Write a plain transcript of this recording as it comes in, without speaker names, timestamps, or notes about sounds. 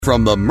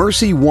From the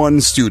Mercy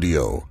One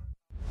studio,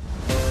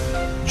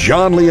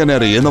 Jon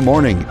Leonetti in the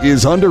Morning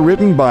is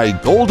underwritten by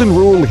Golden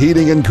Rule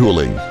Heating and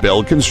Cooling,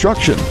 Bell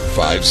Construction,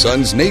 Five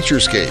Sons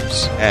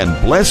Naturescapes, and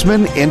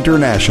Blessman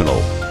International.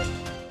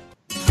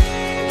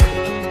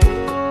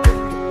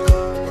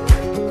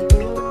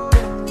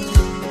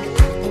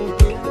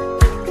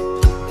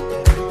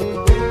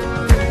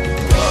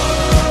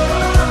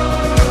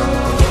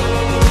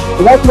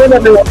 Welcome,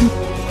 everyone.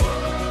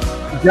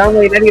 Jon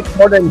Leonetti in the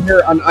morning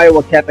here on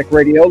Iowa Catholic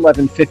Radio,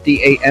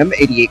 1150 AM,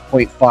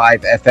 88.5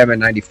 FM,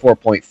 and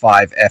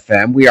 94.5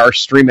 FM. We are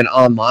streaming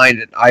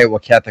online at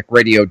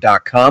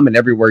iowacatholicradio.com and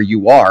everywhere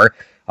you are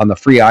on the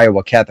free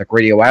Iowa Catholic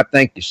Radio app.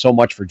 Thank you so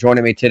much for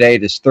joining me today.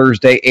 It is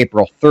Thursday,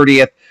 April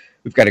 30th.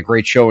 We've got a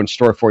great show in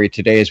store for you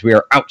today as we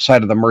are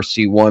outside of the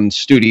Mercy One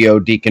studio.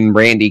 Deacon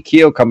Randy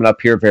Keil coming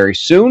up here very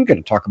soon.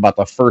 Going to talk about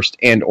the first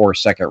and or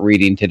second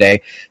reading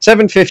today.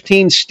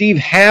 7:15, Steve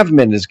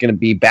Havemann is going to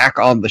be back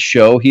on the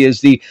show. He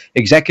is the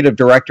executive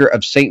director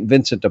of St.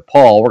 Vincent de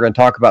Paul. We're going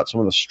to talk about some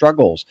of the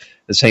struggles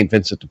that St.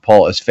 Vincent de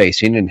Paul is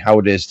facing and how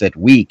it is that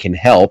we can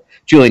help.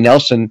 Julie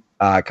Nelson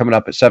coming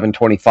up at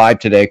 7:25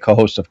 today,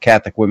 co-host of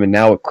Catholic Women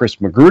Now with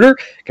Chris Magruder,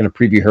 going to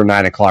preview her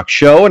 9 o'clock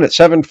show. And at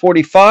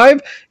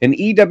 7:45, an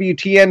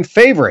EWTN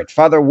favorite,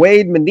 Father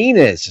Wade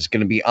Menezes, is going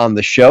to be on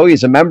the show.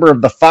 He's a member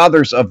of the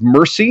Fathers of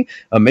Mercy,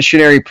 a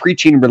missionary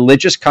preaching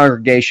religious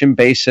congregation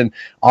based in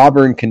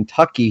Auburn,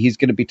 Kentucky. He's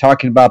going to be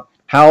talking about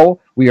how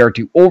we are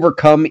to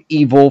overcome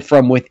evil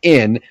from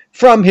within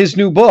from his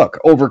new book,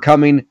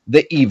 Overcoming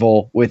the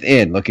Evil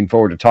Within. Looking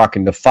forward to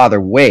talking to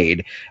Father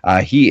Wade.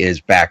 He is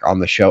back on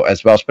the show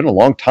as well. It's been a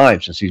long time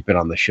since he's been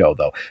on the show,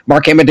 though.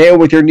 Mark Amadeo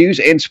with your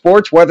news and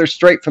sports. Weather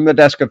straight from the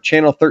desk of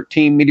Channel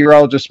 13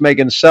 meteorologist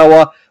Megan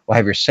Selwa. We'll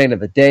have your saint of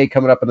the day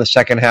coming up in the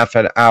second half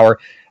of an hour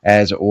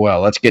as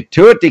well. Let's get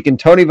to it. Deacon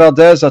Tony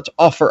Valdez, let's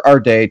offer our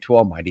day to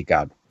Almighty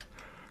God.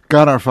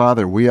 God our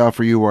Father, we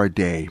offer you our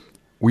day.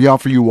 We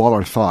offer you all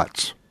our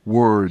thoughts,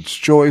 words,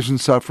 joys,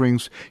 and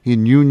sufferings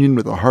in union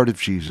with the heart of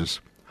Jesus.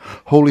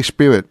 Holy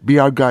Spirit, be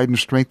our guide and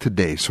strength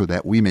today so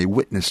that we may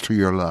witness to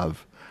your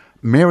love.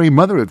 Mary,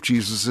 Mother of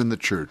Jesus in the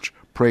Church,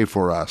 pray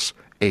for us.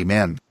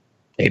 Amen.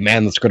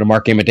 Amen. Let's go to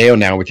Mark Amadeo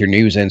now with your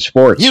news and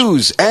sports.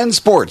 News and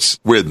sports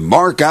with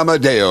Mark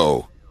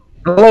Amadeo.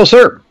 Hello,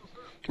 sir.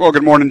 Well,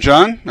 good morning,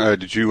 John.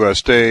 Did you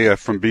stay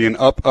from being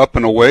up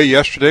and away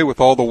yesterday with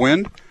all the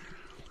wind?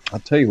 I'll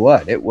tell you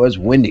what, it was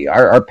windy.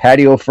 Our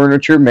patio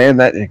furniture, man,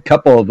 that a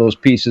couple of those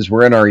pieces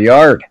were in our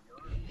yard.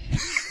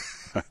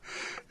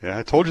 Yeah,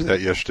 I told you that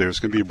yesterday. It was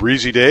going to be a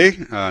breezy day.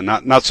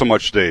 Not so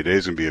much today.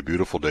 Today's going to be a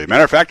beautiful day.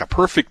 Matter of fact, a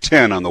perfect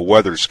 10 on the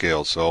weather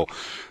scale. So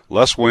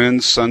less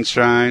winds,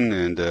 sunshine,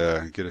 and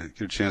get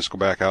a chance to go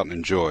back out and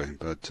enjoy.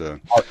 But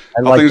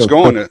how things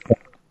going?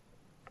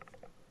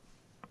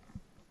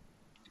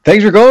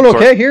 Things are going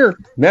okay here.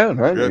 No,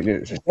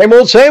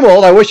 same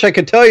old. I wish I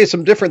could tell you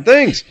some different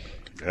things.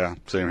 Yeah,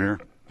 same here.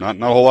 Not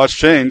a whole lot's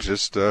changed.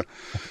 Just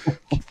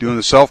keep doing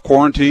the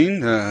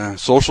self-quarantine,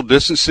 social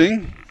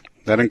distancing.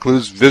 That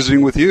includes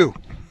visiting with you.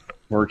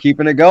 We're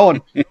keeping it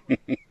going.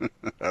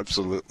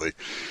 Absolutely.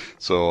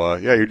 So,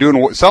 yeah, you're doing.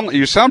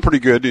 You sound pretty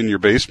good in your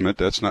basement.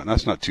 That's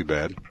not too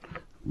bad.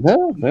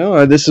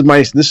 No. This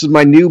is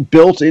my new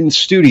built-in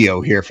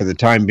studio here for the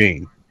time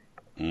being.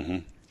 Mm-hmm.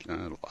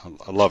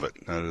 I love it.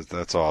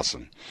 That's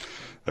awesome.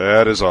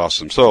 That is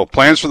awesome. So,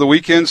 plans for the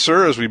weekend,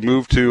 sir, as we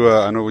move to,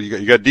 I know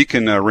you got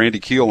Deacon Randy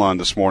Keil on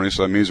this morning,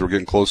 so that means we're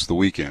getting close to the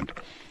weekend.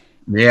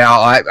 Yeah,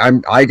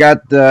 I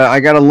got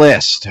a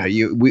list.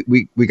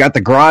 We got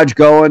the garage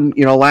going,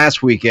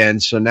 last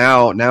weekend, so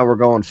now we're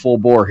going full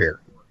bore here.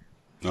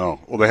 Oh,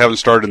 well, they haven't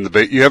started in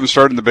the you haven't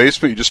started in the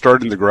basement, you just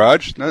started in the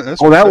garage?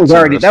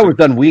 That was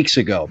done weeks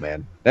ago,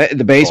 man.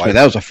 The basement,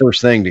 that was the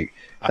first thing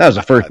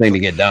to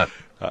get done.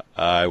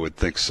 I would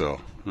think so.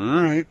 All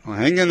right. Well,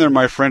 hang in there,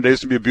 my friend.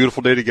 Today's going to be a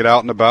beautiful day to get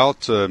out and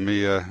about.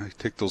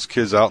 Take those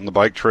kids out on the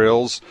bike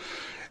trails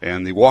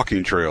and the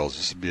walking trails.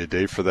 This would be a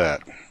day for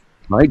that.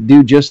 Might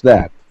do just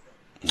that.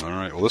 All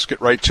right. Well, let's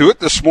get right to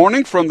it. This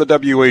morning from the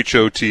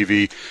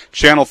WHO-TV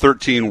Channel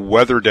 13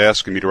 Weather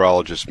Desk and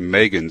meteorologist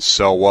Megan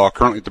Selwa.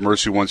 Currently at the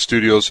Mercy One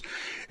Studios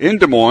in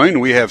Des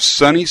Moines, we have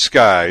sunny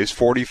skies,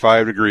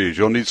 45 degrees.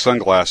 You'll need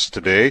sunglasses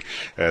today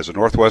as a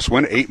northwest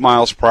wind, 8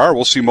 miles per hour.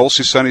 We'll see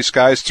mostly sunny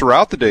skies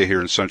throughout the day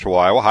here in central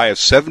Iowa. High of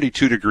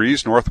 72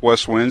 degrees,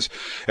 northwest winds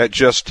at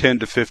just 10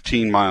 to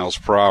 15 miles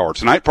per hour.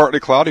 Tonight,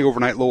 partly cloudy,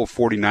 overnight low of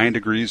 49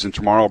 degrees, and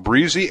tomorrow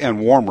breezy and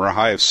warmer, a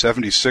high of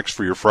 76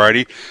 for your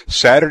Friday.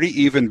 Saturday,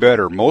 even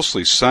better,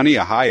 mostly sunny,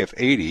 a high of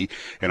 80,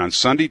 and on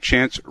Sunday,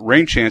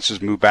 rain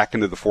chances move back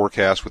into the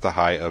forecast with a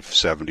high of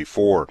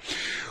 74.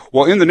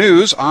 Well, in the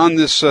news on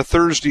this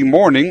Thursday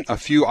morning, a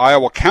few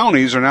Iowa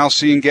counties are now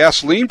seeing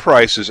gasoline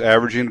prices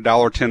averaging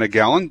 $1.10 a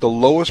gallon, the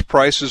lowest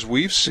prices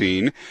we've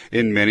seen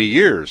in many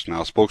years.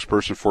 Now, a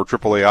spokesperson for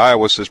AAA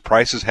Iowa says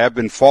prices have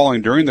been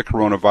falling during the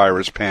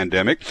coronavirus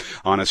pandemic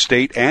on a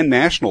state and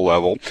national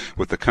level,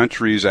 with the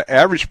country's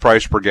average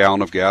price per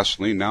gallon of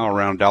gasoline now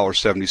around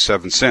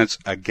 $1.77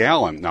 a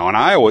gallon. Now, in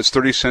Iowa, it's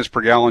 30 cents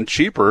per gallon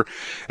cheaper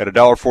at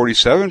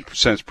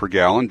 $1.47 per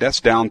gallon.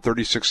 That's down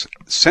 36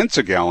 cents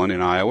a gallon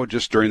in Iowa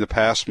just during the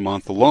past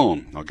month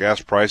alone. Now, gas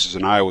prices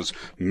in Iowa's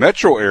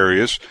metro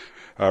areas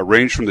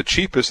range from the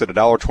cheapest at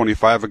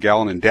 $1.25 a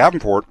gallon in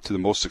Davenport to the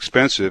most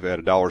expensive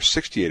at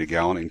 $1.68 a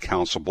gallon in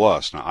Council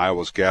Bluffs. Now,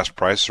 Iowa's gas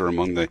prices are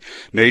among the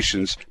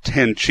nation's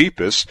 10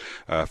 cheapest.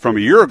 From a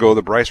year ago,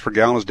 the price per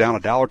gallon is down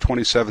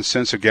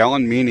 $1.27 a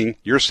gallon, meaning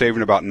you're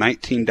saving about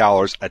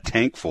 $19 a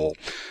tank full.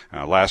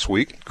 Last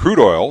week, crude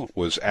oil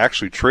was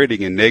actually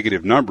trading in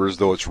negative numbers,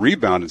 though it's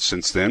rebounded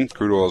since then.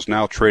 Crude oil is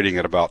now trading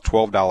at about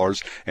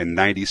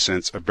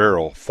 $12.90 a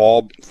barrel,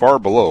 far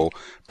below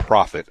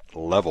profit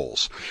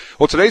levels.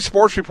 Well, today's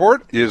sports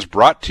report is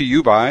brought to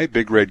you by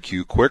Big Red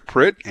Q Quick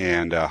Prit,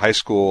 and high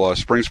school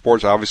spring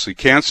sports obviously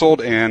canceled,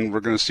 and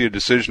we're going to see a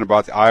decision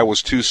about the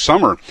Iowa's 2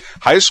 summer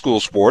high school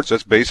sports.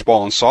 That's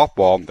baseball and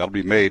softball. That'll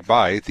be made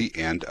by the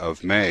end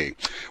of May.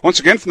 Once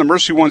again, from the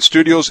Mercy One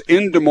Studios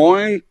in Des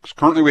Moines,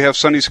 currently we have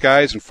sunny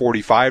skies and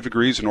 45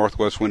 degrees, a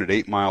northwest wind at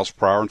 8 miles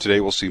per hour, and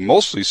today we'll see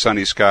mostly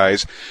sunny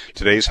skies.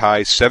 Today's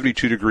high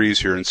 72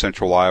 degrees here in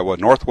central Iowa,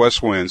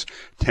 northwest winds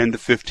 10 to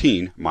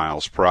 15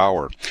 miles per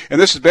hour.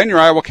 And this has been your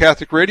Iowa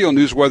Catholic Radio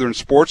News, Weather, and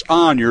Sports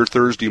on your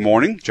Thursday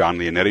morning. Jon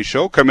Leonetti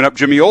Show. Coming up,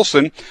 Jimmy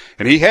Olson,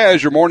 and he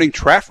has your morning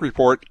traffic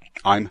report.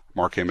 I'm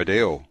Mark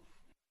Amadeo.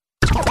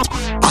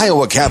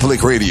 Iowa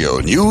Catholic Radio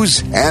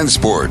News and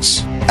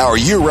Sports. Our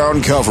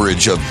year-round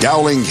coverage of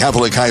Dowling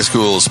Catholic High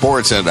School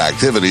sports and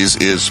activities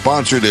is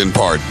sponsored in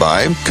part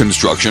by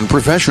Construction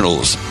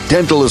Professionals,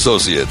 Dental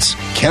Associates,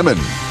 Kemin,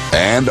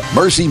 and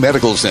Mercy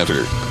Medical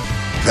Center.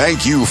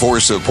 Thank you for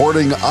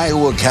supporting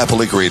Iowa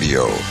Catholic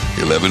Radio,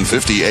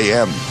 1150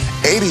 AM,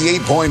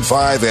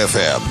 88.5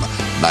 FM,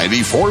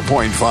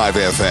 94.5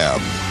 FM,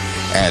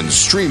 and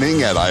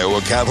streaming at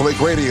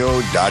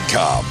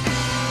iowacatholicradio.com.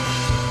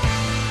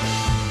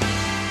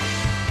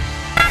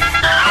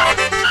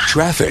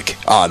 Traffic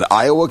on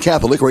Iowa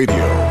Catholic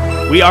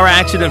Radio. We are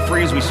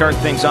accident-free as we start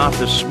things off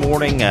this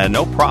morning.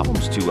 No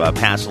problems to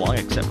pass along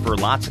except for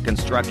lots of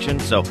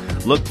construction. So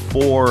look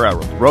for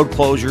road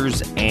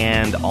closures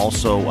and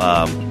also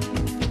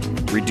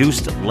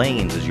reduced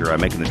lanes as you're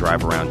making the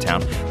drive around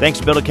town. Thanks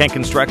to Builder Kent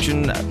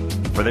Construction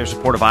for their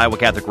support of Iowa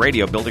Catholic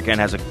Radio. Builder Kent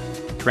has a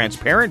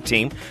transparent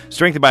team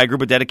strengthened by a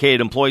group of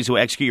dedicated employees who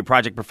execute your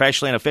project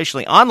professionally and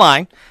officially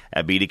online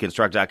at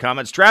bdconstruct.com.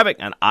 It's traffic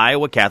on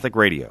Iowa Catholic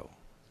Radio.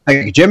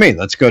 Thank you, Jimmy.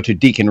 Let's go to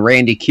Deacon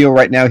Randy Keil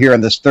right now here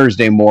on this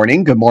Thursday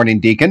morning. Good morning,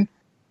 Deacon.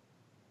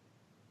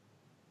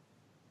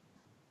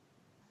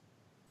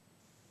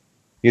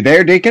 You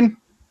there, Deacon?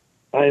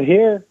 I'm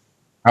here.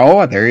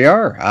 Oh, there you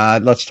are.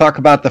 Let's talk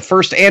about the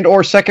first and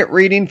or second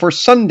reading for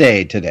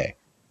Sunday today.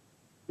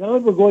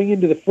 John, we're going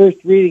into the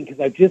first reading because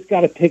I've just got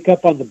to pick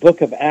up on the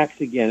book of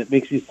Acts again. It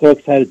makes me so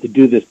excited to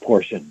do this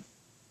portion.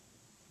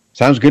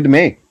 Sounds good to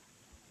me.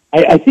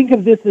 I think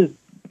of this as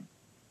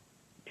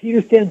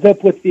Peter stands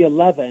up with the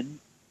 11,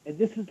 and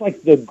this is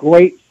like the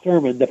great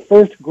sermon, the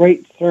first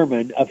great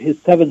sermon of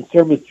his 7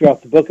 sermons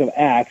throughout the book of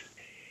Acts,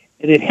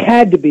 and it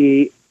had to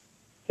be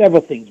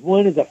several things.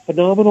 One is a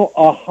phenomenal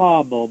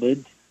aha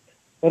moment,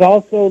 but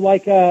also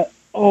like a,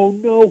 oh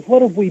no,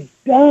 what have we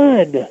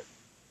done?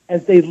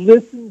 As they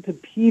listen to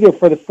Peter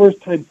for the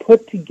first time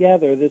put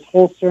together this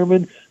whole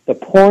sermon, the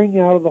pouring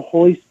out of the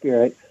Holy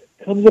Spirit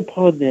comes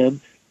upon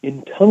them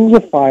in tongues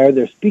of fire.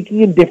 They're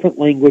speaking in different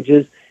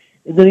languages.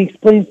 And then he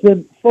explains to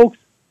them, folks,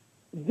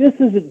 this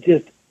isn't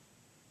just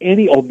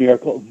any old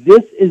miracle.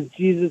 This is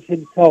Jesus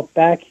himself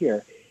back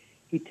here.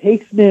 He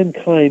takes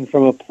mankind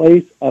from a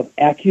place of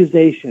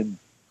accusation.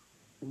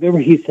 Remember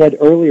he said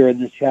earlier in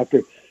this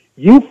chapter,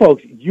 you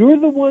folks, you're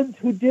the ones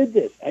who did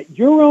this at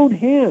your own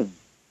hands.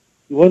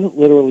 He wasn't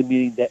literally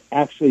meaning that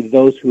actually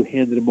those who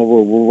handed him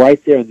over were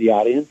right there in the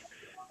audience,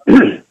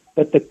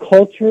 but the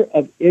culture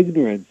of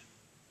ignorance,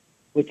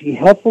 which he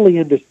helpfully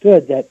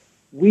understood that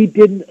we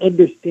didn't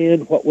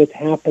understand what was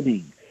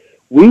happening.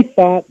 We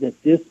thought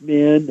that this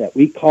man that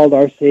we called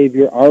our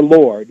Savior, our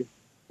Lord,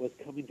 was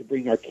coming to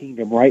bring our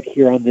kingdom right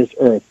here on this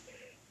earth.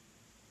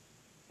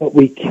 But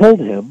we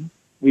killed him.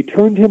 We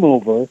turned him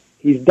over.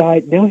 He's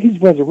died. Now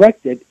he's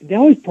resurrected.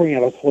 Now he's pouring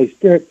out his Holy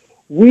Spirit.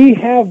 We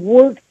have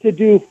work to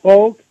do,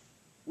 folks.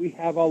 We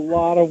have a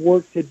lot of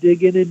work to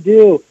dig in and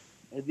do.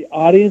 And the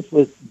audience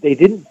they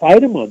didn't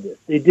fight him on this.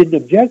 They didn't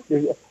object.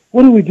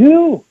 What do we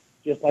do?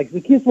 Just like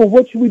Zacchaeus, well,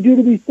 what should we do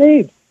to be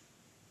saved?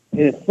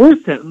 In his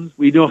first sentence,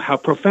 we know how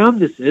profound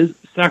this is.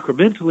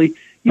 Sacramentally,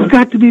 you've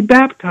got to be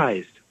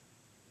baptized.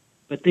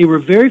 But they were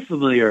very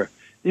familiar.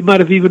 They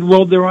might have even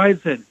rolled their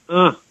eyes and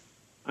said,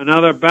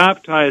 another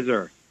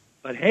baptizer.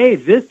 But hey,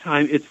 this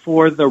time it's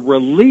for the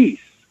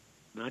release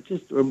not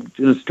just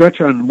a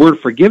stretch on word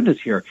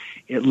forgiveness here.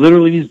 It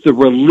literally means the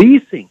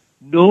releasing,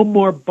 no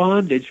more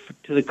bondage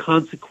to the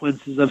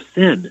consequences of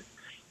sin.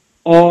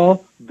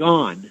 All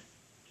gone.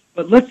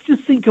 But let's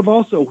just think of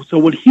also, so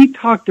when he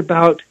talked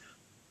about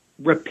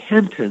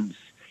repentance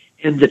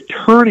and the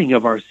turning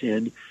of our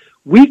sin,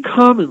 we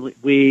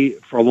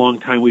for a long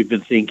time we've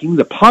been thinking,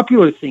 the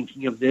popular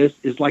thinking of this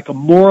is like a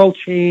moral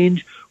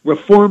change,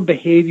 reformed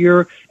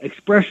behavior,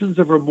 expressions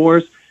of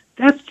remorse.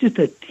 That's just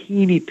a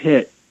teeny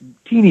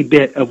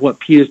bit of what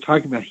Peter's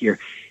talking about here.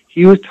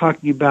 He was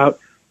talking about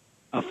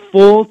a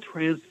full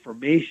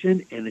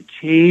transformation and a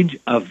change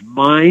of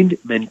mind,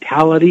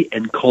 mentality,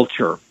 and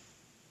culture.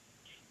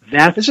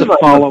 This is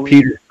what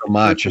Peter so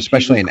much,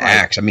 especially in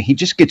Acts. I mean, he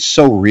just gets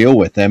so real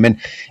with them. And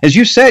as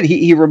you said,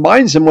 he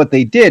reminds them what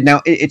they did.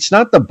 Now, it's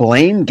not the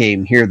blame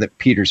game here that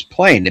Peter's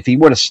playing. If he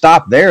would have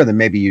stopped there, then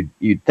maybe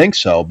you'd think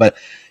so. But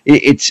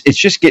it's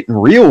just getting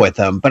real with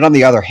them. But on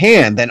the other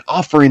hand, then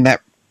offering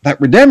that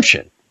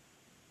redemption.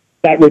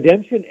 That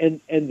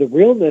redemption and the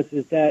realness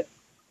is that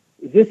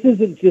this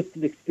isn't just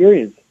an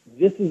experience.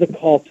 This is a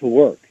call to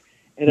work.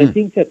 And I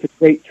think that's a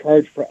great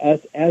charge for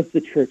us as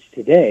the church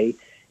today,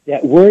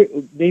 that we're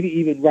maybe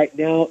even right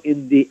now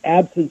in the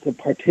absence of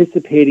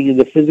participating in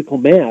the physical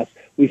Mass,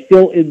 we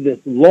feel in this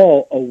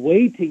lull,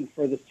 awaiting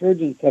for the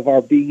surgence of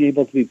our being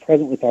able to be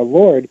present with our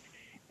Lord.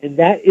 And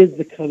that is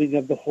the coming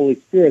of the Holy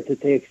Spirit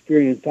that they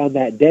experienced on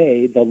that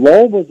day. The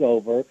lull was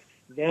over.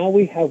 Now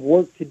we have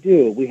work to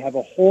do. We have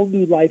a whole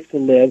new life to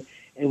live,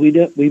 and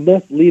we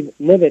must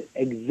live it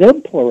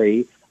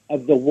exemplary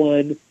of the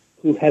one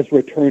who has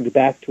returned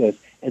back to us,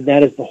 and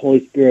that is the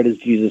Holy Spirit, as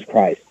Jesus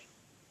Christ.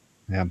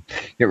 Yeah.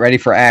 Get ready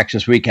for Acts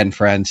this weekend,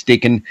 friends.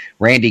 Deacon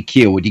Randy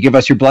Keil, would you give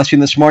us your blessing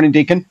this morning,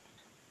 Deacon?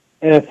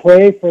 And I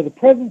pray for the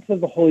presence of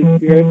the Holy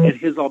Spirit and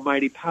his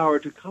almighty power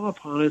to come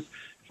upon us,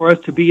 for us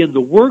to be in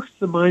the works,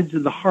 the minds,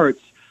 and the hearts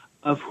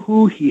of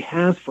who he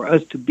has for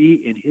us to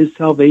be in his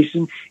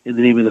salvation. In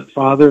the name of the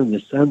Father, and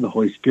the Son, and the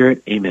Holy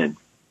Spirit. Amen.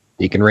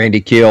 Deacon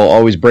Randy Keil,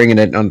 always bringing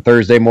it on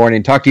Thursday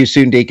morning. Talk to you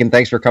soon, Deacon.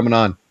 Thanks for coming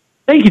on.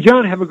 Thank you,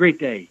 John. Have a great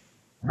day.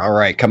 All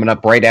right, coming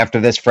up right after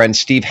this, friend,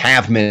 Steve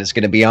Havemann is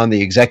going to be on,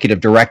 the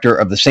executive director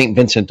of the St.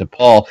 Vincent de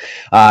Paul.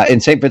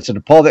 In St. Vincent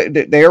de Paul,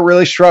 they are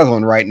really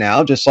struggling right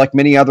now, just like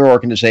many other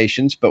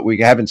organizations, but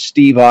we're having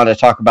Steve on to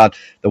talk about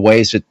the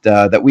ways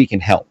that we can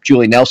help.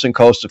 Julie Nelson,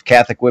 host of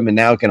Catholic Women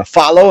Now, is going to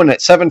follow, and at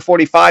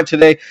 7:45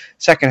 today,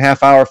 second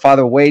half hour,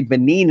 Father Wade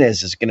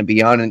Menezes is going to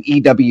be on, an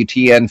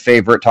EWTN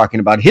favorite, talking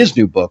about his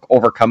new book,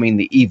 Overcoming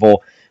the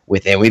Evil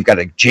Within. We've got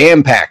a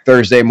jam-packed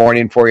Thursday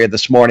morning for you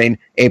this morning,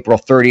 April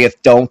 30th.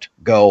 Don't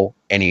go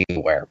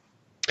anywhere.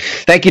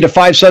 Thank you to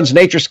Five Sons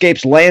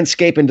Naturescapes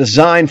Landscape and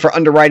Design for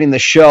underwriting the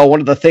show. One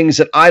of the things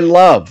that I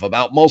love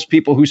about most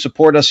people who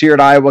support us here at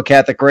Iowa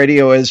Catholic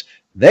Radio is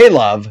they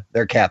love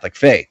their Catholic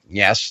faith.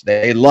 Yes,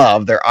 they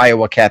love their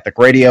Iowa Catholic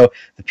Radio.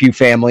 The Pugh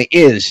family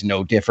is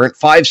no different.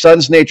 Five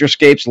Sons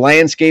Naturescapes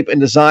Landscape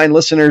and Design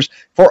listeners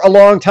for a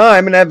long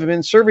time, and have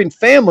been serving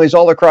families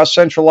all across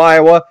central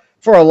Iowa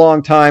for a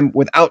long time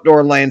with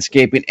outdoor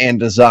landscaping and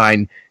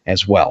design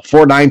as well.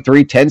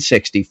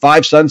 493-1060,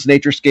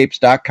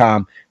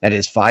 FiveSonsNaturescapes.com. That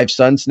is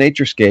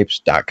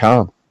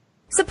FiveSonsNaturescapes.com.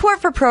 Support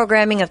for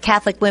programming of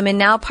Catholic Women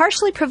Now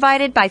partially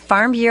provided by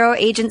Farm Bureau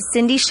agent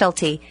Cindy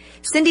Schulte.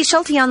 Cindy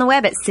Schulte on the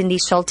web at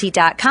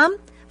cindyschulte.com,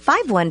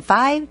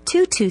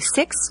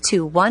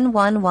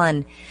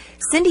 515-226-2111.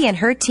 Cindy and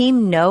her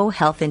team know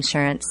health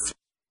insurance.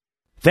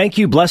 Thank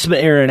you, Blessman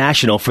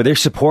International, for their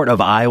support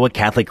of Iowa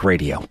Catholic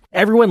Radio.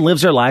 Everyone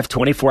lives their life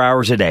 24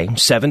 hours a day,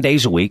 7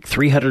 days a week,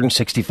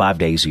 365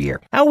 days a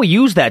year. How we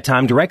use that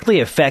time directly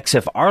affects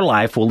if our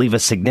life will leave a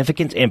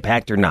significant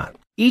impact or not.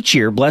 Each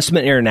year,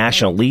 Blessman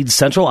International leads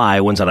Central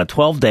Iowans on a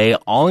 12-day,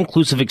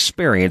 all-inclusive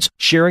experience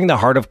sharing the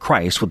heart of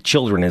Christ with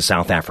children in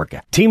South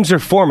Africa. Teams are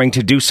forming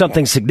to do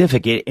something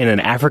significant in an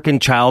African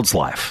child's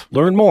life.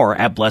 Learn more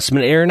at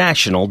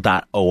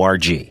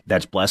blessmaninternational.org.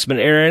 That's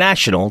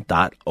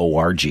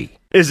blessmaninternational.org.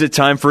 Is it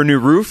time for a new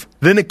roof?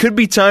 Then it could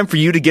be time for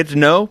you to get to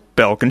know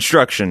Bell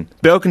Construction.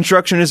 Bell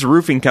Construction is a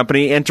roofing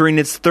company entering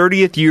its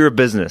 30th year of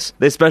business.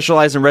 They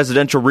specialize in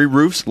residential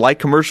re-roofs, light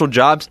commercial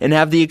jobs, and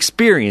have the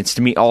experience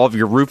to meet all of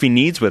your roofing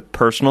needs with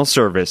personal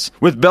service.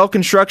 With Bell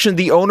Construction,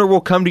 the owner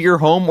will come to your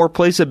home or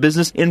place of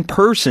business in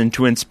person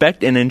to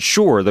inspect and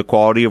ensure the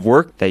quality of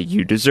work that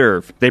you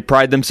deserve. They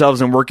pride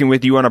themselves in working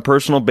with you on a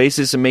personal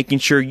basis and making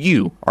sure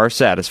you are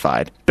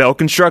satisfied. Bell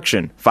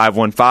Construction,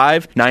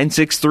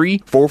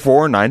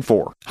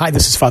 515-963-4494. Hi,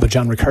 this is Father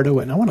John Ricardo,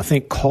 and I want to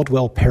thank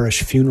Caldwell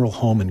Parish Funeral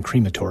Home and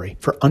Crematory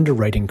for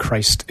underwriting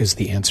Christ is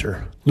the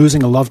Answer.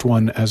 Losing a loved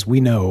one, as we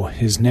know,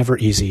 is never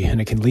easy,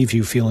 and it can leave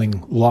you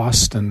feeling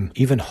lost and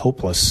even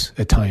hopeless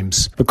at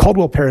times. But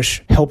Caldwell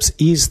Parish helps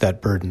ease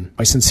that burden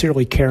by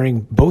sincerely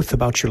caring both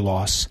about your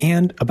loss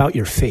and about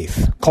your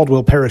faith.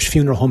 Caldwell Parish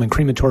Funeral Home and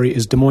Crematory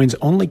is Des Moines'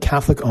 only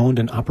Catholic-owned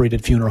and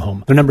operated funeral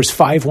home. Their number is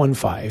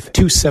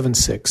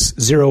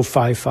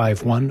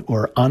 515-276-0551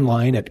 or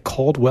online at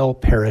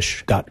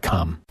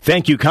caldwellparish.com.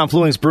 Thank you,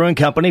 Confluence Brewing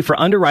Company, for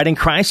underwriting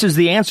Christ is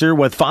the Answer. Answer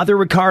with Father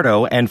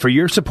Ricardo, and for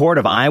your support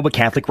of Iowa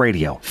Catholic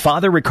Radio.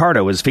 Father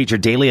Ricardo is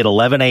featured daily at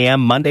 11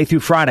 a.m. Monday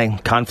through Friday.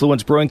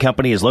 Confluence Brewing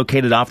Company is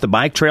located off the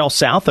bike trail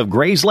south of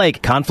Grays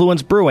Lake.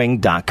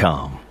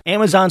 ConfluenceBrewing.com.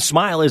 Amazon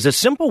Smile is a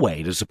simple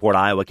way to support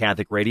Iowa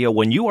Catholic Radio.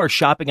 When you are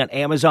shopping on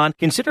Amazon,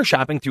 consider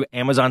shopping through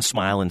Amazon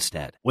Smile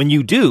instead. When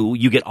you do,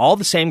 you get all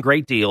the same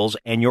great deals,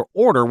 and your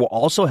order will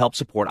also help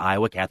support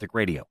Iowa Catholic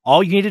Radio.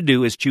 All you need to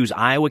do is choose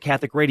Iowa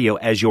Catholic Radio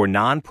as your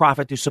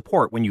nonprofit to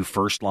support when you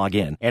first log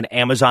in, and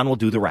Amazon will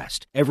do the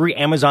rest. Every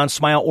Amazon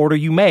Smile order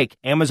you make,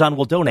 Amazon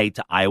will donate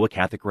to Iowa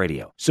Catholic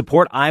Radio.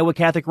 Support Iowa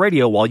Catholic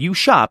Radio while you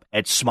shop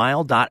at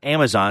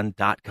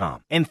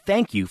smile.amazon.com. And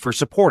thank you for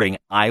supporting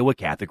Iowa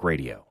Catholic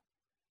Radio.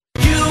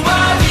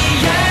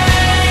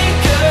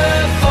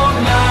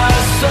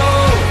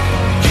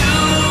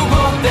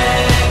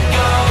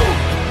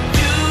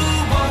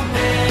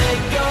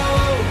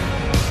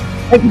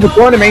 Thank you for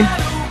joining me. In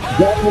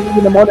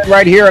the morning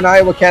right here on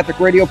Iowa Catholic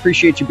Radio.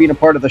 Appreciate you being a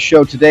part of the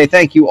show today.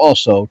 Thank you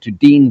also to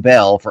Dean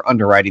Bell for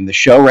underwriting the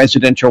show.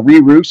 Residential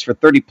re-roofs for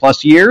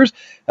 30-plus years.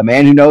 A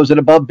man who knows that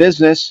above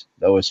business,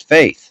 though, is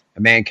faith. A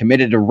man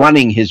committed to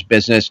running his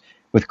business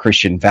with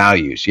Christian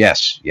values.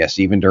 Yes,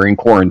 even during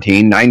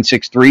quarantine.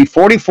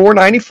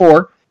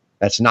 963-4494.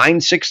 That's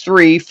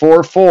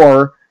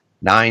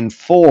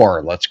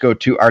 963-4494. Let's go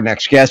to our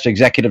next guest,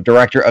 Executive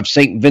Director of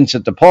St.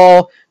 Vincent de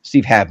Paul.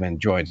 Steve Havemann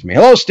joins me.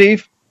 Hello,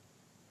 Steve.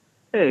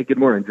 Hey, good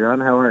morning, John.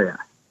 How are you?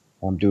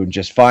 I'm doing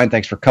just fine.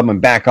 Thanks for coming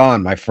back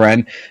on, my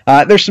friend.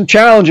 There's some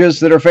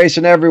challenges that are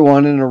facing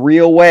everyone in a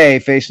real way,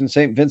 facing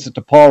St. Vincent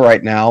de Paul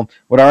right now.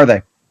 What are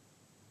they?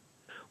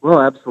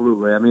 Well,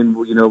 absolutely. I mean,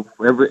 you know,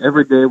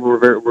 every day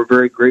we're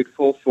very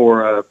grateful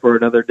for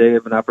another day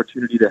of an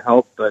opportunity to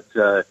help. But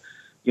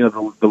you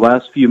know, the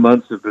last few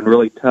months have been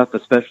really tough,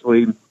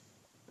 especially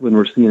when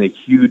we're seeing a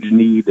huge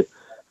need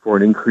for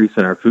an increase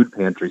in our food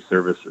pantry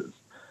services.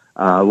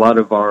 A lot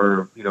of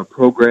our, you know,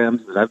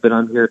 programs that I've been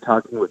on here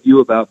talking with you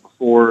about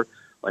before,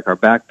 like our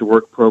Back to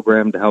Work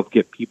program to help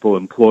get people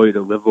employed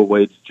at livable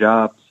wage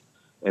jobs,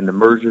 and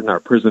Immersion, our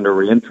prisoner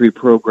reentry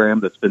program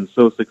that's been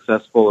so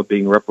successful and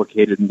being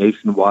replicated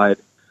nationwide,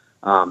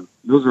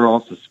 those are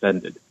all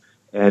suspended.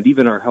 And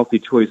even our Healthy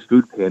Choice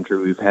food pantry,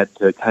 we've had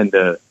to kind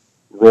of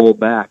roll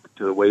back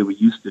to the way we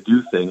used to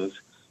do things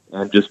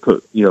and just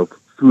put, you know,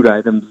 food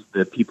items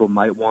that people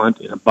might want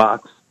in a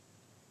box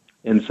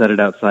and set it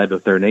outside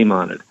with their name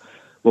on it.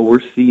 Well,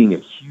 we're seeing a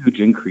huge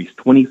increase,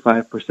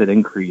 25%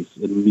 increase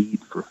in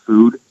need for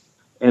food.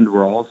 And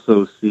we're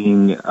also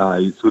seeing,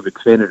 so we've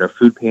expanded our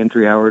food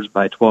pantry hours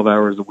by 12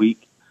 hours a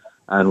week.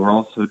 And we're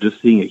also just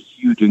seeing a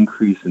huge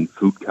increase in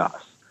food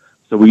costs.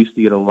 So we used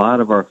to get a lot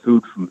of our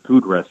food from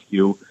Food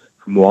Rescue,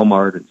 from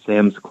Walmart and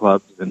Sam's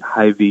Clubs and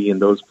Hy-Vee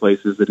and those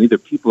places. And either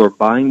people are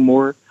buying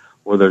more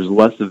or there's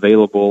less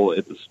available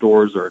at the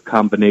stores or a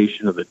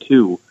combination of the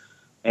two.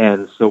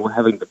 And so we're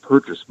having to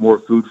purchase more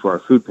food for our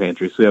food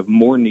pantry. So we have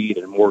more need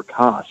and more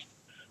cost,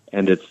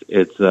 and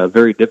it's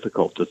very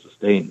difficult to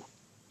sustain.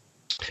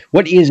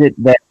 What is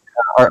it that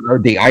are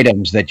the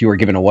items that you are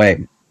giving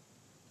away?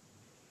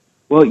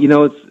 Well, you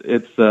know,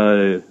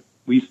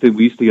 we used to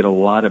get a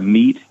lot of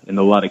meat and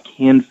a lot of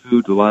canned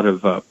food, a lot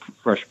of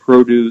fresh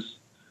produce,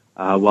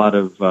 a lot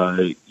of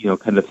you know,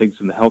 kind of things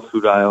from the health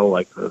food aisle,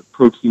 like the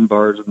protein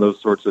bars and those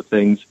sorts of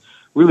things.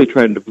 We've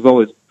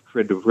always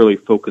tried to really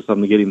focus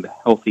on getting the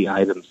healthy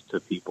items to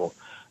people,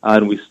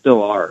 and we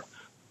still are.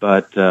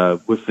 But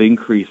with the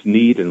increased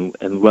need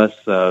and less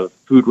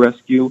food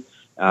rescue,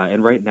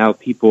 and right now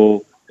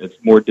it's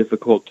more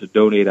difficult to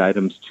donate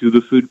items to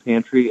the food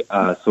pantry.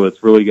 So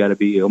it's really got to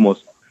be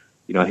almost,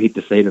 you know, I hate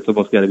to say it, it's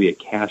almost got to be a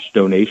cash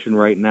donation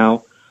right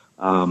now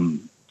to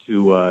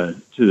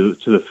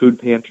the food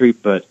pantry.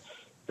 But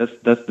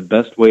that's the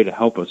best way to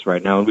help us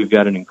right now. And we've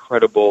got an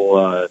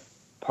incredible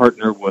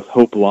partner with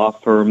Hope Law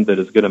Firm that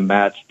is going to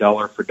match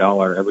dollar for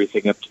dollar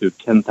everything up to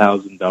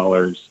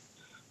 $10,000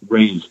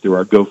 raised through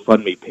our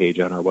GoFundMe page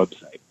on our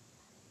website.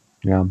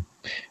 Yeah.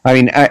 I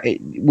mean,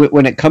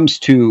 when it comes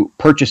to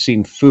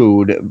purchasing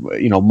food,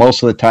 you know,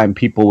 most of the time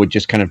people would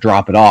just kind of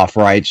drop it off,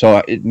 right?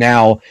 So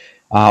now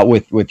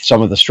with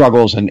some of the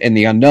struggles and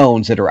the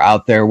unknowns that are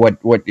out there,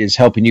 what is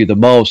helping you the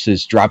most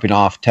is dropping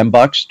off $10,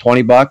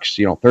 $20,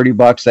 you know,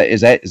 $30.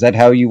 Is that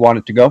how you want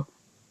it to go?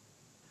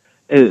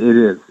 It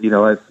is. You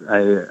know,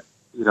 I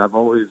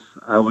always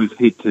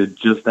hate to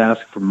just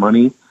ask for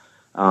money,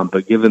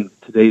 but given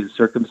today's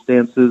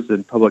circumstances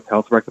and public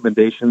health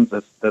recommendations,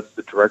 that's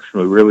the direction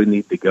we really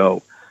need to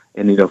go.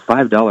 And you know,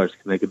 $5 can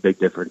make a big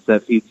difference.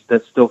 That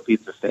still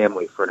feeds a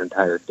family for an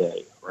entire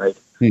day, right?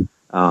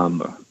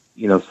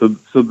 You know, so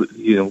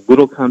you know,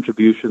 little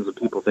contributions that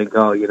people think,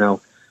 oh, you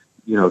know,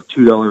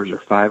 $2 or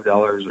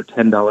 $5 or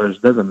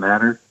 $10 doesn't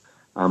matter,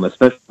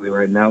 especially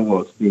right now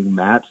while it's being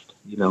matched.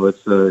 You know,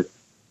 it's a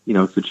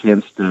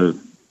chance to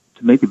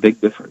make a big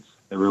difference.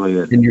 It really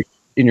is.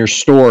 In your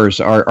stores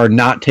are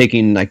not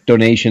taking like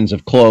donations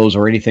of clothes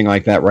or anything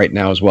like that right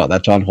now as well.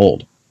 That's on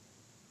hold.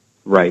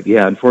 Right.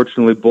 Yeah.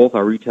 Unfortunately, both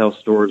our retail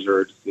stores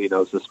are, you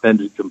know,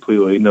 suspended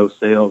completely, no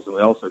sales, and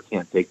we also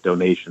can't take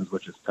donations,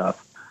 which is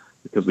tough.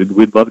 because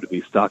we'd love to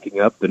be stocking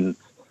up and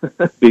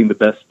being the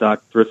best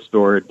stocked thrift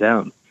store in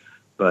town.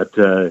 But,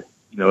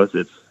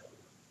 it's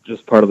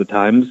just part of the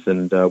times,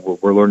 and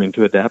we're learning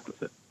to adapt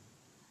with it.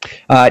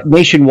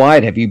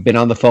 Nationwide, have you been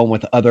on the phone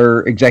with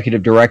other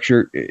executive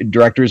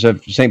directors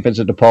of St.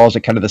 Vincent de Paul? Is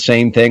it kind of the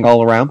same thing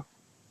all around?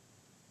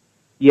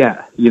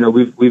 Yeah,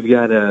 we've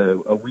got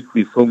a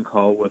weekly phone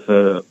call with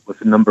a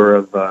number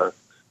of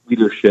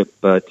leadership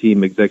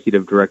team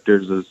executive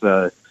directors.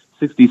 There's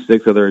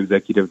 66 other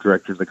executive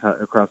directors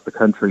across the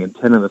country, and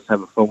 10 of us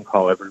have a phone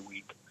call every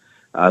week,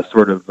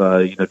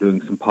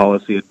 doing some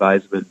policy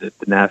advisement at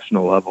the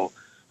national level.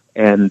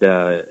 And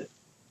there's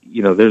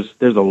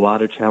a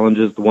lot of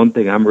challenges. The one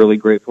thing I'm really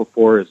grateful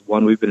for is,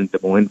 one, we've been in Des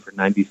Moines for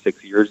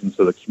 96 years, and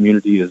so the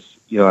community is,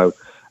 I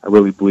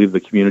really believe the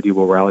community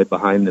will rally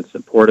behind and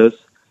support us.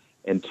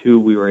 And two,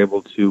 we were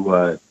able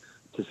to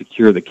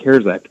secure the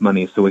CARES Act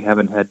money, so we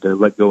haven't had to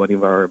let go any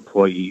of our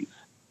employees,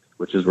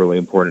 which is really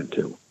important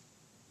too.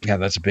 Yeah,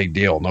 that's a big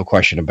deal, no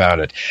question about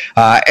it.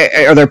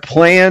 Are there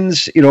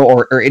plans,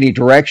 or any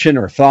direction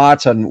or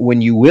thoughts on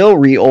when you will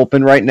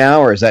reopen right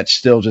now, or is that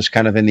still just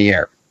kind of in the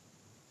air?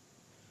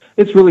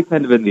 It's really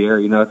kind of in the air.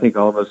 I think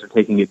all of us are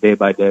taking it day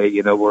by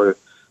day. We're,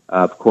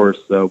 of course,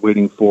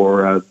 waiting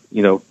for,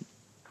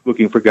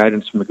 looking for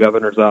guidance from the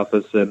governor's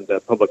office and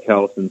public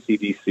health and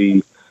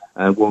CDC.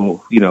 And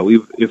we'll,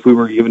 if we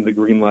were given the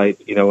green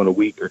light, in a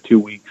week or 2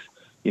 weeks,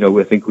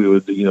 I think we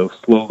would,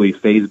 slowly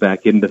phase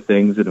back into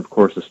things and, of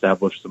course,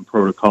 establish some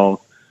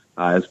protocol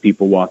as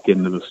people walk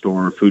into the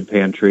store or food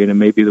pantry. And it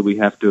may be that we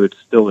have to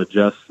still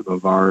adjust some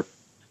of our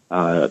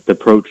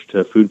approach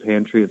to food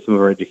pantry and some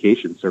of our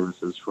education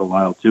services for a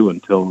while, too,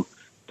 until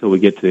we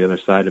get to the other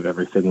side of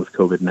everything with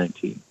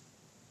COVID-19.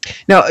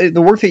 Now,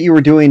 the work that you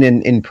were doing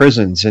in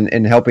prisons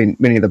and helping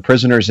many of the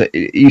prisoners,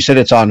 you said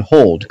it's on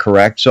hold,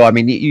 correct? So, I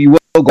mean, you will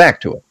go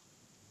back to it.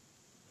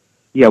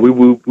 Yeah, we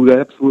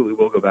absolutely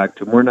will go back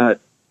to them.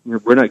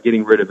 We're not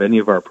getting rid of any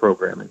of our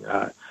programming.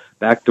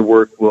 Back to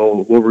work,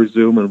 we'll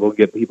resume, and we'll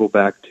get people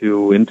back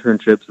to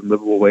internships and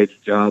livable wage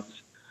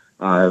jobs.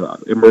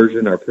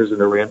 Immersion, our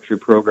prisoner reentry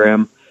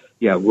program.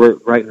 Yeah,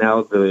 right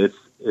now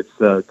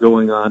it's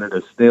going on at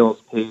a snail's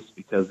pace,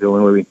 because the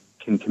only way we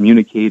can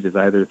communicate is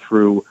either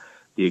through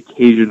the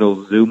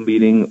occasional Zoom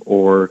meeting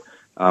or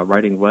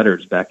writing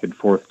letters back and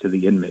forth to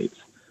the inmates.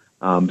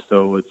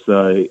 So it's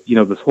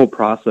this whole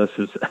process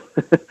has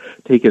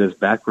taken us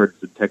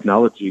backwards in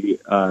technology,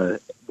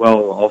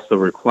 while also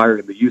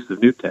requiring the use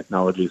of new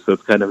technology. So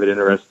it's kind of an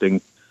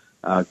interesting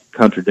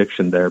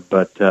contradiction there,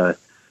 but.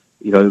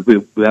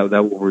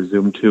 That will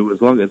resume too,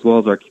 as well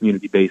as our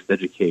community-based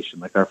education,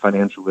 like our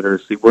financial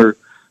literacy. We're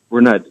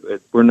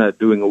not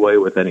doing away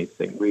with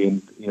anything.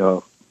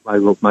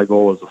 My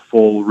goal is a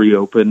full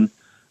reopen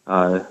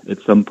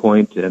at some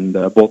point, and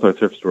both our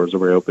thrift stores are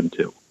reopen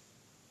too.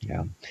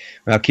 Yeah,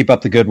 well, keep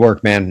up the good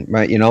work, man.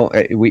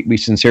 We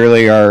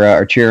sincerely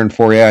are cheering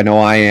for you. I know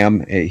I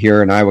am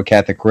here in Iowa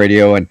Catholic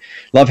Radio, and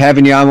love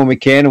having you on when we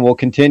can, and we'll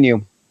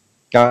continue.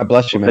 God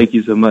bless you, man. Thank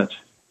you so much.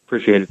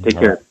 Appreciate it. Take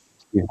care.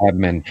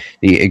 Havemann,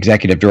 the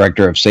executive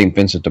director of St.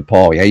 Vincent de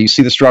Paul. Yeah, you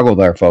see the struggle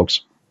there,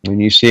 folks. When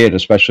you see it,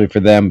 especially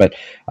for them. But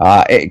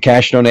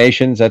cash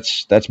donations,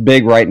 that's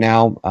big right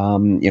now.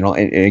 And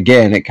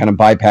again, it kind of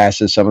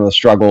bypasses some of the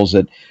struggles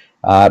that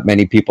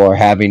many people are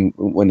having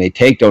when they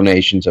take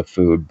donations of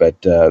food. But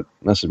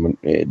listen,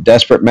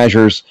 desperate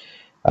measures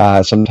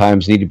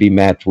sometimes need to be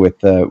met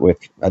with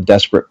a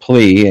desperate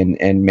plea,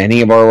 and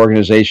many of our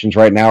organizations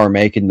right now are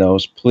making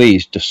those.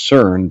 Please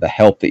discern the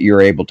help that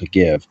you're able to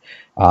give,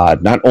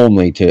 not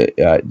only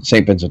to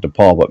St. Vincent de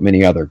Paul, but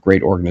many other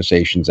great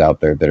organizations out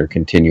there that are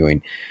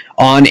continuing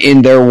on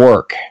in their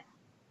work.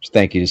 So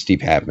thank you to Steve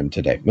Havemann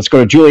today. Let's go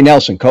to Julie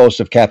Nelson,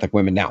 co-host of Catholic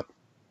Women Now.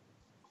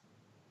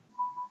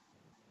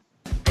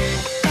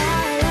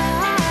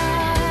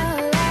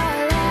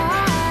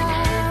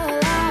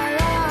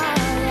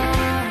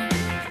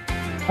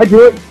 Hi,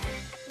 Julie.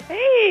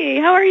 Hey,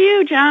 how are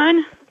you,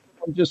 John?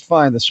 I'm just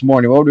fine this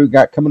morning. What do we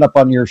got coming up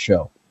on your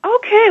show?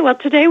 Okay, well,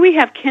 today we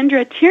have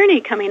Kendra Tierney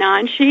coming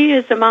on. She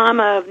is a mom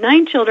of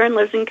 9 children,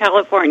 lives in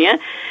California,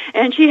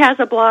 and she has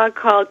a blog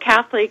called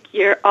Catholic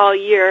Year All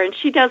Year, and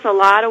she does a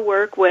lot of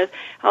work with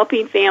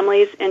helping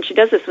families, and she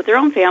does this with her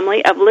own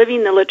family, of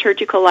living the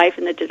liturgical life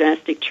in the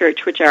domestic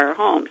church, which are our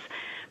homes.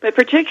 But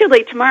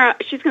particularly tomorrow,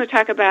 she's going to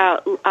talk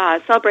about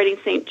celebrating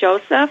St.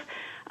 Joseph.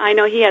 I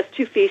know he has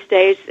 2 feast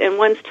days, and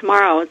one's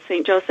tomorrow.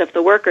 St. Joseph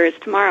the Worker is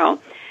tomorrow.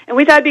 And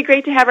we thought it'd be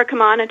great to have her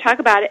come on and talk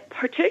about it,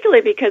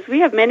 particularly because we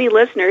have many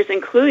listeners,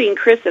 including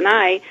Chris and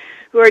I,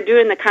 who are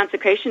doing the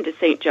consecration to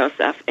St.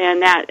 Joseph,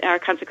 and that our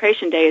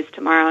consecration day is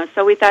tomorrow.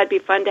 So we thought it'd be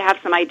fun to have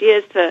some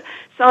ideas to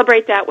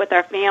celebrate that with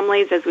our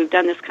families as we've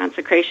done this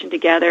consecration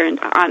together and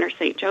to honor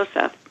St.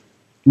 Joseph.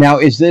 Now,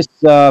 is this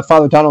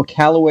Father Donald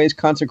Calloway's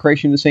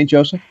consecration to St.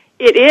 Joseph?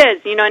 It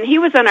is, and he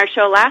was on our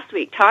show last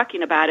week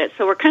talking about it,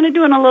 so we're kind of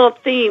doing a little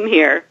theme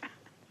here.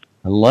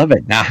 I love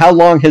it. Now, how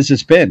long has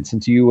this been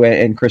since you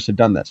and Chris have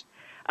done this?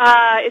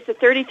 It's a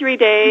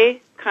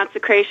 33-day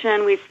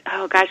consecration.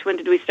 When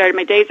did we start?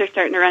 My days are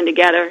starting to run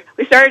together.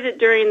 We started it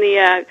during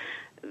the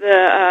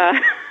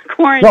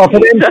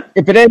quarantine. Well,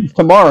 if it ends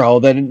tomorrow,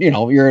 then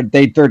you're at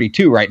day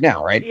 32 right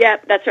now, right? Yeah,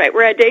 that's right.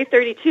 We're at day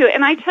 32,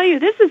 and I tell you,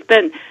 this has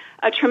been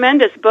a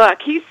tremendous book.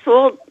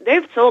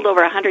 They've sold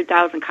over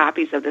 100,000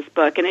 copies of this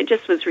book, and it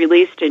just was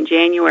released in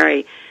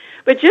January.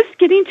 But just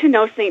getting to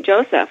know St.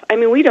 Joseph, I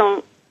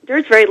mean,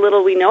 there's very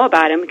little we know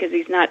about him because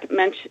he's not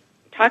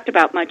talked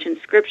about much in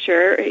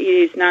Scripture.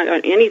 He's not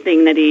on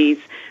anything that he's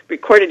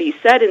recorded he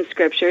said in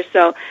Scripture.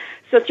 So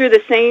through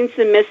the saints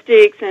and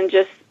mystics and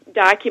just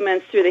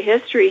documents through the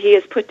history, he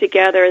has put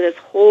together this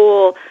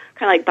whole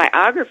kind of like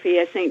biography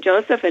of St.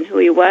 Joseph and who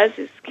he was,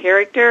 his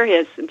character,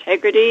 his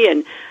integrity,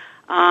 and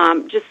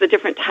just the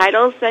different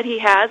titles that he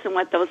has and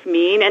what those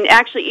mean. And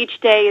actually each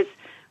day is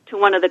to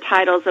one of the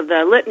titles of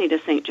the Litany to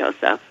St.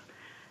 Joseph.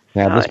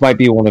 Yeah, this might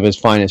be one of his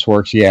finest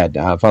works yet.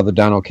 Father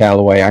Donald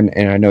Calloway, and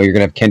I know you're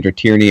going to have Kendra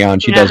Tierney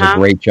on. She does a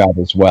great job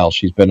as well.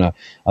 She's been a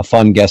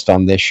fun guest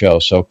on this show.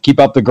 So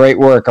keep up the great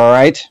work, all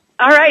right?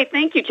 All right.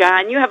 Thank you,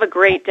 John. You have a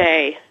great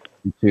day.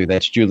 You too.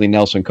 That's Julie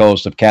Nelson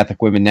Coast of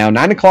Catholic Women Now.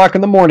 9 o'clock in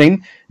the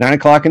morning, 9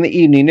 o'clock in the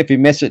evening. If you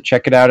miss it,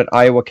 check it out at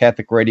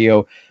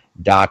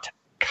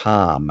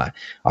iowacatholicradio.com.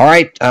 All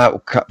right,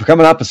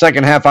 coming up the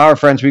second half hour,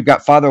 friends, we've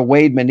got Father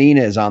Wade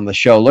Menezes on the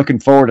show. Looking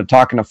forward to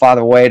talking to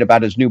Father Wade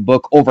about his new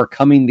book,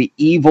 Overcoming the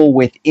Evil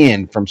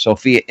Within, from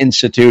Sophia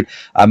Institute.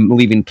 I'm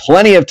leaving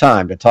plenty of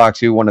time to talk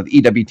to one of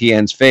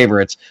EWTN's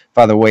favorites,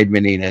 Father Wade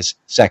Menezes,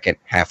 second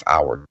half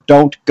hour.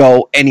 Don't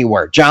go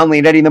anywhere. Jon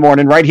Leonetti in the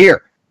morning right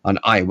here on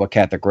Iowa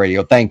Catholic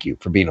Radio. Thank you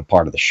for being a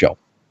part of the show.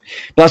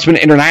 Blessman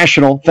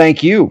International,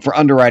 thank you for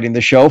underwriting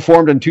the show.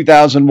 Formed in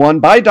 2001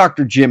 by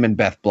Dr. Jim and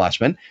Beth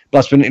Blessman,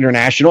 Blessman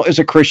International is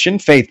a Christian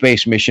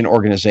faith-based mission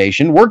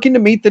organization working to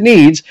meet the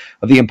needs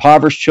of the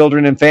impoverished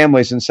children and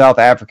families in South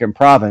African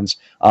province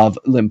of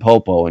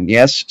Limpopo. And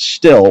yes,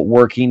 still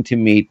working to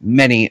meet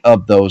many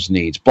of those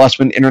needs.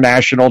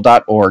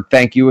 BlessmanInternational.org.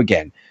 Thank you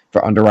again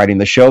for underwriting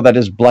the show. That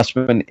is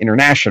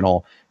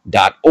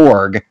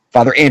BlessmanInternational.org.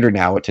 Father Andrew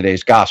now with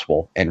today's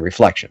Gospel and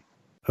Reflection.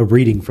 A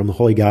reading from the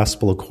Holy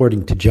Gospel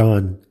according to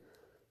John.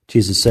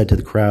 Jesus said to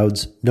the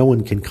crowds, "No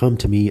one can come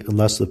to me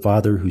unless the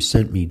Father who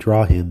sent me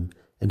draw him,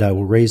 and I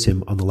will raise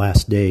him on the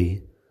last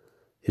day.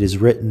 It is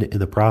written in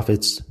the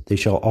prophets, they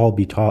shall all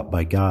be taught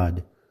by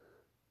God.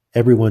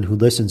 Everyone who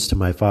listens to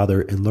my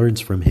Father and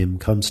learns from him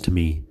comes to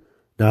me.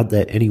 Not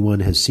that anyone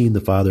has seen the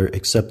Father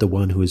except the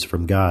one who is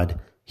from God.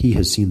 He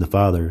has seen the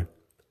Father.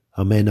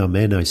 Amen,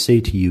 amen, I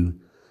say to you,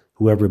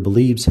 whoever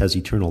believes has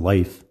eternal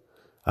life.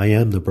 I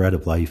am the bread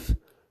of life.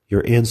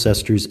 Your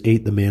ancestors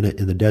ate the manna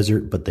in the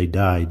desert, but they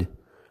died.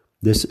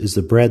 This is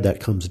the bread that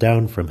comes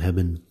down from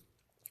heaven,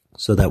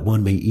 so that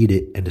one may eat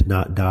it and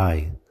not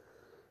die.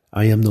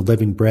 I am the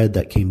living bread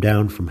that came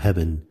down from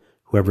heaven.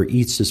 Whoever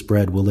eats this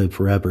bread will live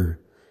forever,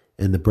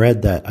 and the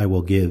bread that I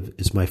will give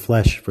is my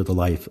flesh for the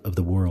life of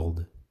the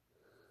world."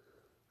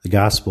 The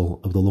Gospel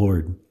of the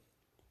Lord.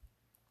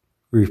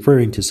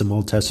 Referring to some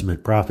Old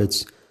Testament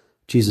prophets,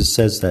 Jesus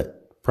says that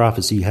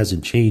prophecy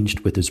hasn't changed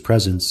with his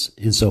presence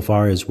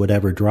insofar as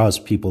whatever draws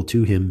people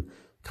to him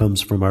comes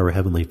from our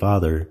Heavenly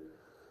Father.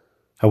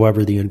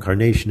 However, the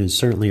Incarnation is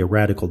certainly a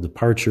radical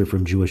departure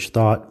from Jewish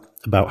thought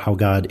about how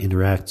God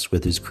interacts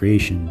with his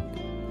creation.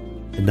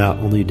 And not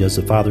only does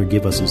the Father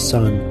give us his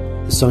Son,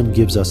 the Son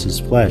gives us his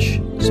flesh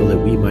so that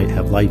we might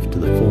have life to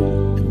the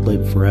full and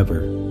live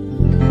forever.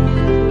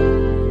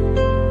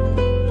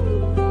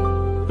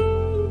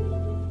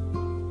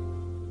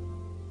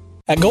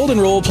 At Golden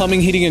Rule Plumbing,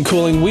 Heating, and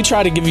Cooling, we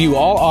try to give you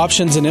all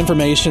options and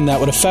information that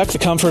would affect the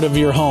comfort of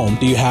your home.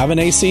 Do you have an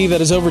AC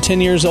that is over 10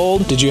 years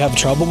old? Did you have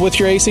trouble with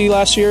your AC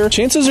last year?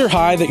 Chances are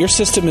high that your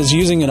system is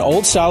using an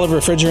old style of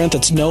refrigerant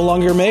that's no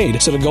longer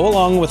made. So to go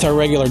along with our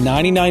regular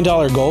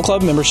 $99 Gold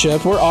Club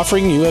membership, we're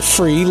offering you a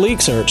free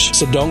leak search.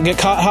 So don't get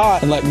caught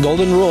hot and let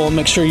Golden Rule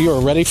make sure you are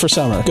ready for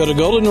summer. Go to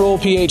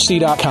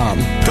goldenrulephc.com.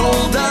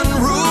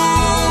 Golden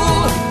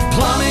Rule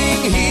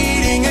Plumbing,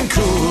 Heating, and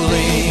Cooling.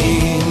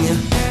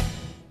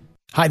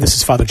 Hi, this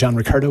is Father John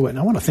Riccardo, and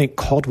I want to thank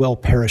Caldwell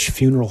Parish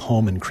Funeral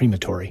Home and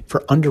Crematory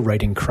for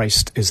underwriting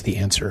Christ is the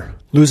Answer.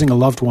 Losing a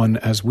loved one,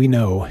 as we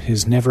know,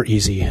 is never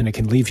easy, and it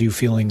can leave you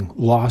feeling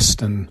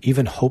lost and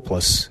even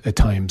hopeless at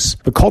times.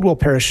 But Caldwell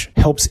Parish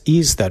helps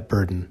ease that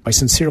burden by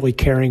sincerely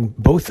caring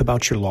both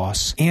about your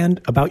loss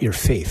and about your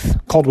faith.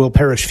 Caldwell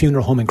Parish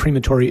Funeral Home and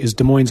Crematory is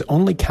Des Moines'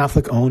 only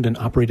Catholic-owned and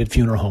operated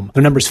funeral home.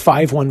 Their number is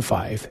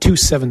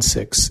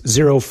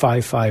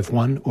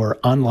 515-276-0551 or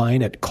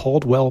online at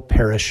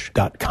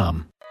caldwellparish.com.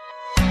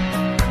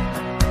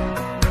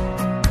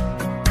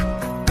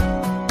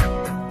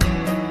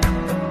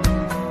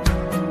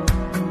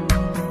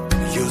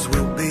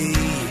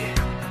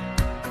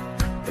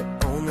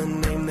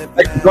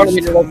 Thanks for joining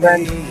me today,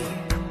 friends.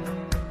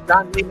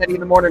 Jon Leonetti in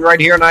the morning right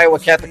here on Iowa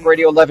Catholic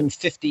Radio,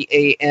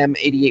 1150 AM,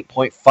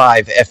 88.5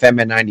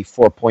 FM, and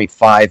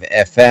 94.5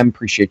 FM.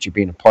 Appreciate you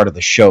being a part of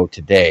the show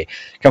today.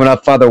 Coming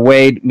up, Father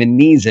Wade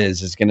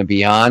Menezes is going to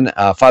be on.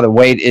 Father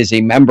Wade is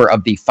a member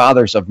of the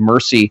Fathers of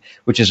Mercy,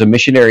 which is a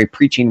missionary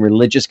preaching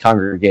religious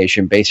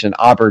congregation based in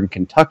Auburn,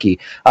 Kentucky.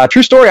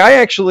 True story, I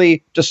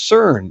actually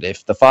discerned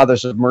if the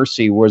Fathers of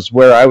Mercy was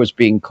where I was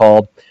being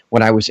called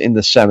when I was in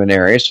the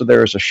seminary. So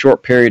there was a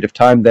short period of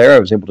time there. I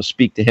was able to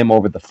speak to him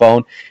over the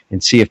phone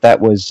and see if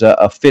that was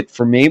a fit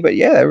for me. But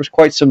yeah, there was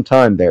quite some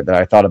time there that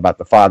I thought about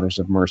the Fathers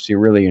of Mercy. I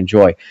really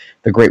enjoy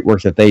the great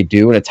work that they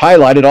do. And it's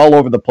highlighted all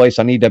over the place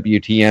on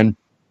EWTN.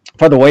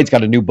 Father Wade's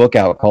got a new book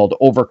out called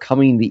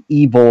Overcoming the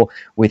Evil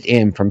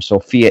Within from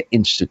Sophia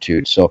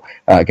Institute. So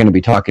going to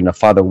be talking to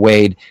Father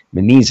Wade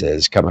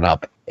Menezes coming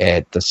up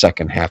at the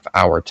second half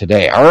hour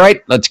today. All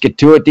right, let's get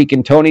to it.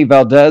 Deacon Tony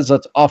Valdez,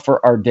 let's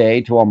offer our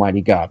day to Almighty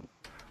God.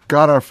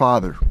 God our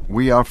Father,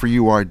 we offer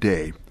you our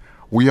day.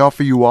 We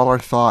offer you all our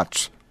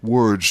thoughts,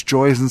 words,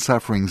 joys, and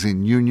sufferings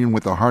in union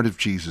with the heart of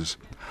Jesus.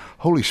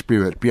 Holy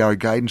Spirit, be our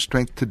guide and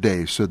strength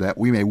today so that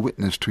we may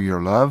witness to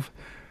your love.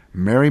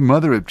 Mary,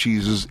 Mother of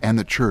Jesus and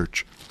the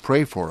Church,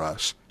 pray for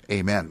us.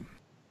 Amen.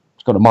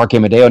 Let's go to Mark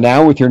Amadeo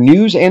now with your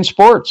news and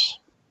sports.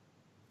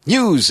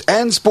 News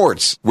and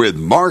sports with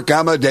Mark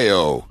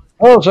Amadeo.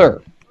 Hello,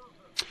 sir.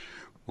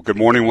 Well, good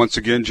morning once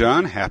again,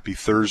 John. Happy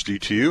Thursday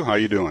to you. How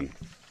you doing?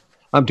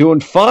 I'm doing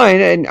fine,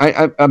 and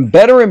I'm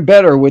better and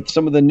better with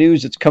some of the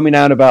news that's coming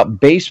out about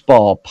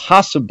baseball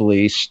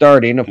possibly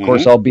starting, of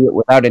course, albeit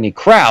without any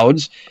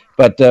crowds,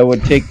 but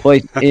would take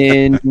place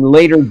in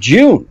later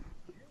June.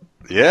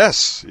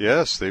 Yes.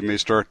 They may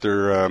start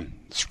their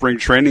spring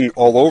training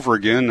all over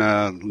again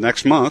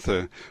next month,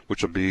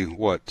 which will be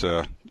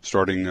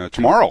starting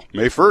tomorrow,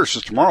 May 1st.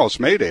 It's tomorrow. It's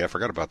May Day. I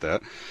forgot about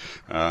that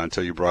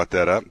until you brought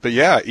that up. But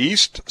yeah,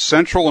 East,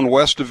 Central, and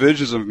West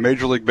divisions of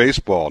Major League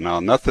Baseball.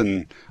 Now,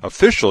 nothing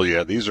official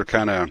yet. These are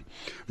kind of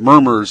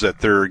murmurs that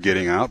they're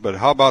getting out. But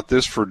how about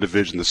this for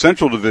division? The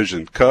Central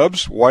Division,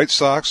 Cubs, White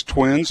Sox,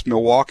 Twins,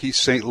 Milwaukee,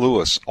 St.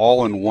 Louis,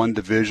 all in one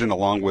division,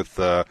 along with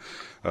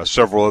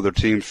several other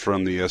teams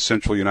from the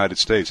Central United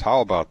States. How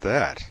about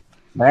that?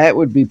 That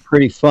would be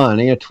pretty fun.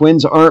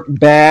 Twins aren't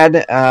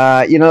bad.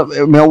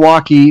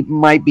 Milwaukee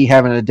might be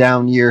having a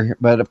down year,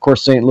 but of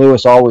course St.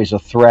 Louis always a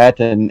threat,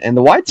 and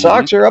the White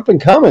Sox are up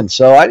and coming.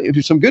 So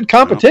there's some good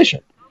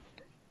competition.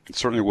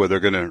 Certainly, where they're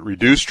going to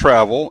reduce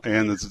travel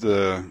and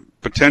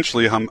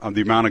potentially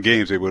the amount of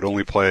games. They would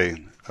only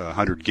play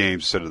 100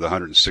 games instead of the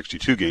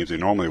 162 games they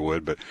normally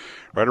would, but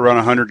right around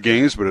 100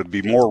 games, but it would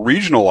be more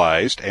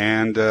regionalized,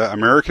 and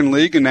American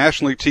League and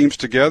National League teams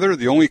together.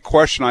 The only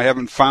question I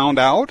haven't found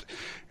out,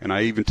 and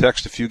I even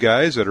text a few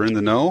guys that are in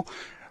the know,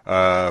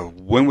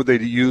 when would they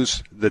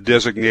use the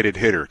designated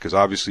hitter? Because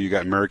obviously you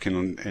got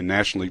American and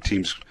National League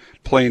teams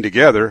playing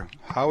together.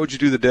 How would you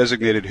do the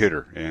designated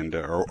hitter, and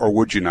or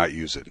would you not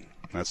use it?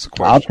 That's the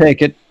question. I'll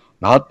take it.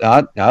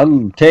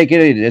 I'll take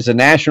it. As a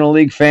National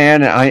League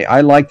fan, I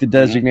like the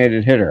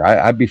designated hitter.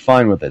 I'd be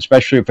fine with it,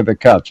 especially for the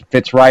Cubs. It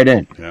fits right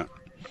in.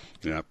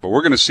 Yeah, but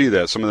we're going to see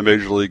that. Some of the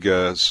Major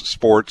League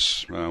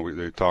sports,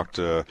 they talked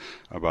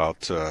about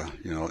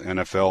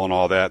NFL and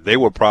all that. They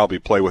will probably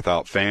play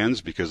without fans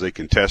because they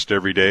can test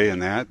every day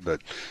and that.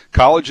 But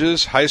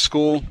colleges, high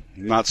school,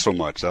 not so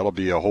much. That'll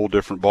be a whole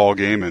different ball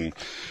game. And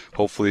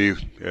hopefully,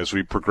 as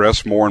we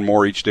progress more and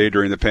more each day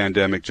during the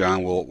pandemic,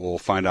 John, we'll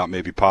find out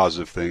maybe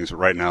positive things. But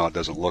right now, it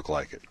doesn't look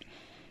like it.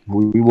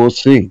 We will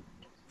see.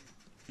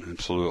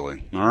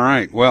 Absolutely. All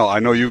right. Well, I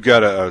know you've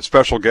got a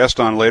special guest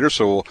on later,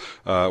 so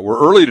we're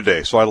early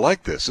today, so I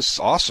like this. This is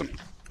awesome.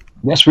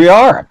 Yes, we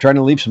are. I'm trying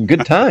to leave some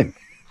good time.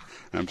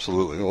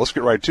 Absolutely. Well, let's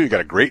get right to it. You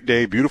got a great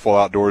day, beautiful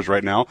outdoors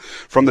right now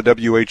from the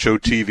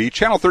WHO-TV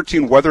Channel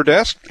 13 Weather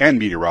Desk and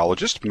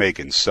meteorologist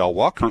Megan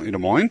Selwa, currently in Des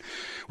Moines.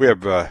 We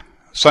have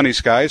sunny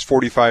skies,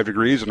 45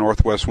 degrees, a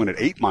northwest wind at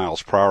 8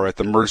 miles per hour at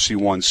the Mercy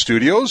One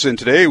Studios. And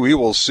today we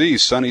will see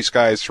sunny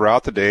skies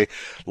throughout the day,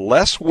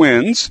 less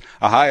winds,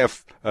 a high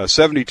of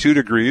 72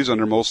 degrees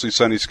under mostly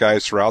sunny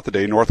skies throughout the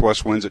day.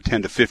 Northwest winds at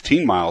 10 to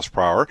 15 miles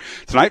per hour.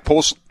 Tonight,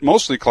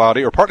 mostly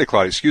cloudy, or partly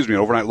cloudy,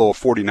 overnight low of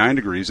 49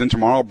 degrees. And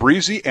tomorrow,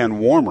 breezy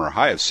and warmer,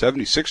 high of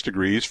 76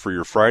 degrees for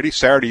your Friday.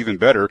 Saturday, even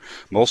better,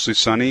 mostly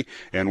sunny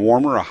and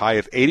warmer, a high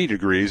of 80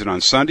 degrees. And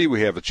on Sunday, we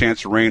have a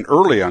chance of rain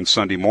early on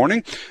Sunday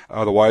morning,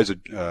 otherwise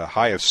a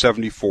high of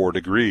 74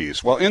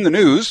 degrees. Well, in the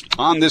news,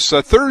 on this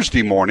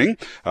Thursday morning,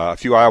 a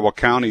few Iowa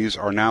counties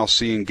are now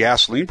seeing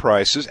gasoline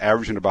prices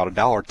averaging about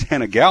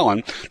 $1.10 a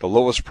gallon, the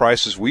lowest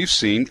prices we've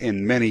seen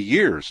in many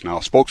years. Now, a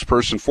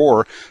spokesperson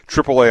for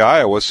AAA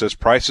Iowa says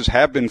prices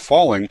have been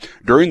falling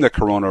during the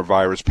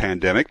coronavirus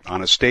pandemic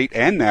on a state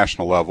and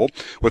national level,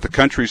 with the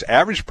country's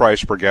average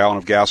price per gallon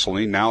of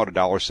gasoline now at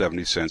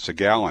 $1.70 a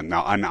gallon.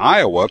 Now, in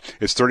Iowa,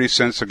 it's 30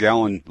 cents a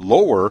gallon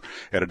lower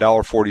at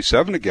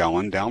 $1.47 a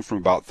gallon, down from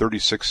about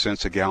 36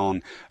 cents a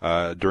gallon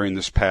during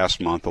this past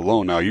month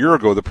alone. Now, a year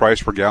ago, the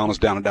price per gallon was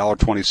down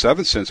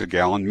 $1.27 a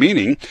gallon,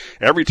 meaning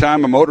every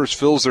time a motorist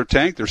fills their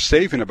tank, they're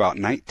saving about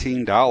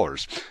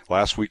 $19.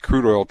 Last week,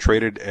 crude oil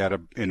traded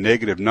in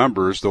negative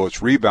numbers, though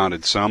it's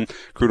rebounded some.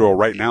 Crude oil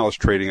right now is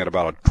trading at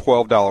about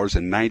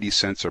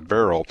 $12.90 a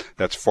barrel.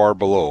 That's far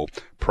below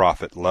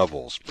profit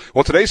levels.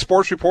 Well, today's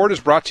sports report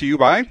is brought to you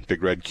by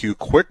Big Red Q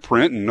Quick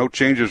Print, and no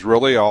changes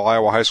really. All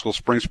Iowa high school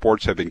spring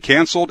sports have been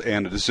canceled,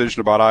 and a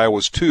decision about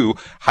Iowa's 2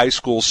 high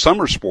school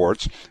summer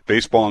sports,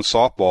 baseball and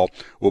softball,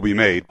 will be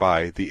made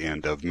by the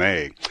end of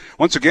May.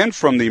 Once again,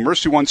 from the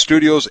Mercy One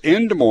Studios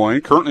in Des Moines,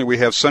 currently we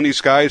have sunny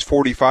skies,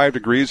 45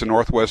 degrees, a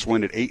northwest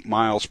wind at 8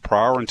 miles per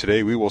hour, and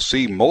today we will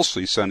see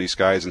mostly sunny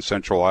skies in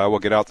central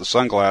Iowa. Get out the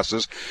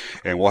sunglasses,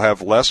 and we'll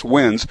have less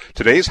winds.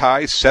 Today's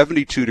high,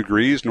 72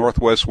 degrees,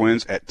 northwest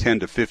winds at 10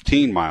 to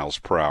 15 miles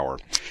per hour.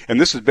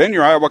 And this has been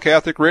your Iowa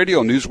Catholic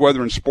Radio News,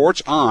 Weather, and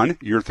Sports on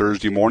your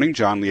Thursday morning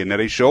Jon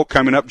Leonetti Show.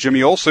 Coming up,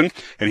 Jimmy Olson,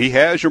 and he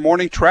has your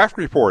morning traffic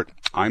report.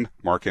 I'm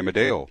Mark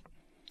Amadeo.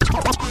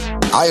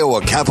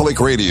 Iowa Catholic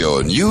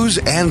Radio News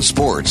and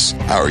Sports.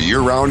 Our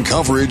year-round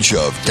coverage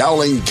of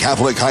Dowling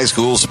Catholic High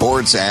School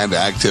sports and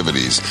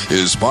activities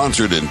is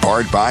sponsored in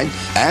part by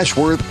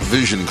Ashworth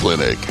Vision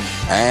Clinic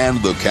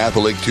and the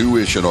Catholic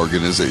Tuition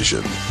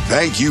Organization.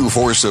 Thank you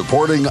for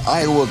supporting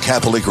Iowa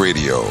Catholic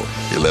Radio,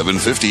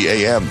 1150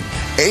 AM,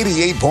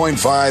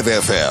 88.5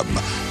 FM,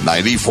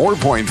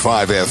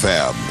 94.5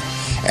 FM,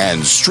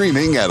 and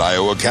streaming at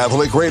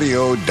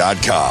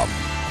iowacatholicradio.com.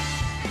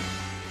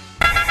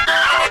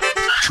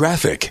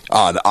 Traffic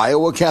on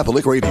Iowa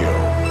Catholic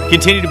Radio.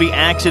 Continue to be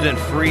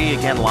accident-free.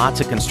 Again,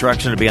 lots of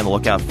construction to be on the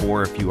lookout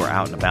for if you are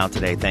out and about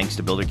today. Thanks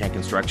to Builder Ken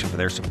Construction for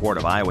their support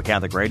of Iowa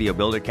Catholic Radio.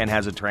 Builder Ken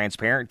has a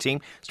transparent team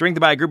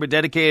strengthened by a group of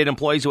dedicated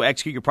employees who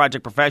execute your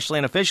project professionally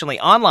and efficiently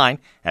online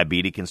at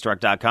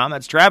bdconstruct.com.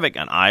 That's traffic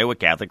on Iowa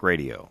Catholic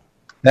Radio.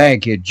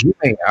 Thank you,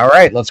 Jimmy. All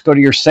right, let's go to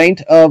your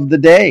Saint of the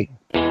Day.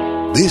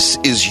 This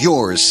is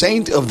your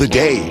Saint of the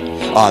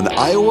Day on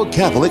Iowa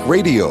Catholic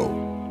Radio.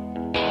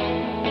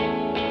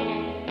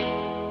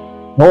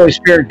 The Holy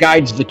Spirit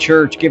guides the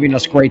Church, giving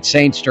us great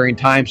saints during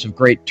times of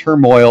great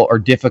turmoil or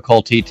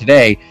difficulty.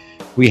 Today,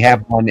 we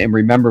have one and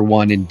remember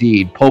one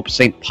indeed. Pope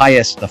St.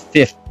 Pius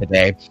V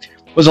today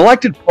was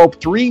elected Pope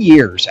 3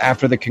 years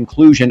after the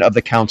conclusion of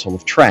the Council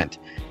of Trent.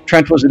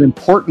 Trent was an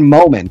important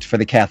moment for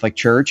the Catholic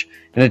Church,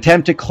 an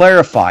attempt to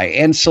clarify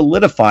and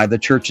solidify the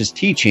Church's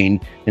teaching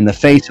in the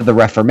face of the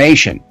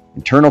Reformation,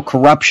 internal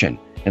corruption,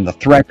 and the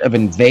threat of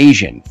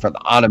invasion for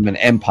the Ottoman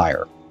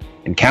Empire.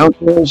 And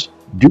councils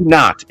do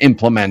not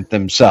implement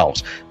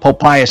themselves. Pope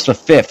Pius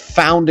V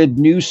founded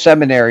new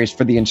seminaries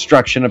for the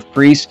instruction of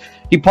priests.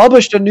 He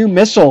published a new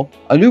missal,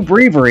 a new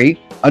breviary,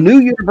 a new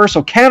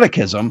universal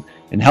catechism,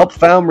 and helped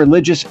found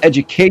religious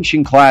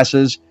education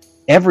classes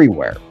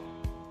everywhere.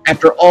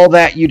 After all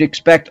that, you'd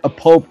expect a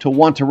pope to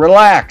want to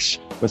relax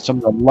with some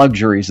of the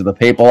luxuries of the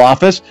papal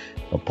office.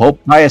 But Pope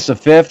Pius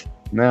V,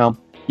 well,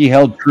 he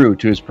held true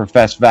to his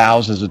professed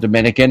vows as a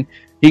Dominican.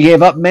 He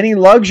gave up many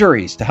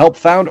luxuries to help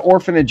found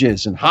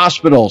orphanages and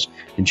hospitals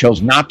and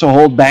chose not to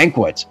hold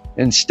banquets.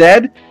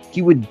 Instead,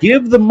 he would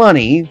give the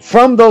money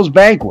from those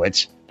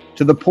banquets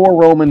to the poor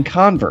Roman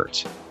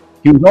converts.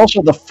 He was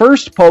also the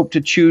first pope to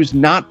choose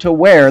not to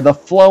wear the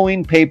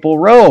flowing papal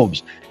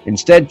robes,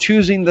 instead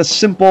choosing the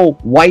simple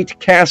white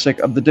cassock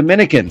of the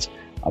Dominicans,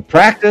 a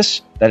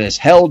practice that is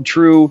held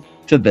true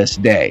to this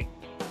day.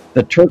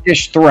 The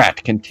Turkish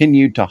threat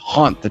continued to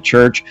haunt the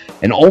Church,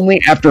 and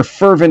only after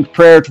fervent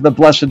prayer to the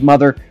Blessed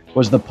Mother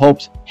was the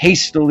Pope's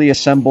hastily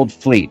assembled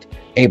fleet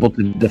able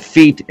to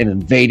defeat an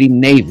invading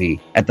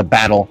navy at the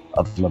Battle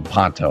of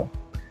Lepanto.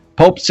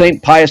 Pope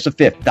St. Pius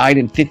V died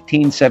in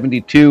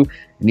 1572,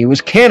 and he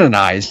was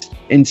canonized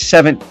in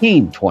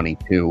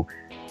 1722.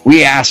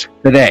 We ask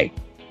today,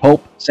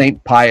 Pope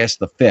St. Pius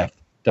V,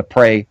 to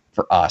pray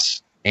for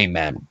us.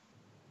 Amen.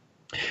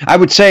 I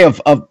would say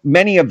of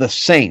many of the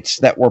saints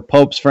that were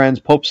Pope's friends,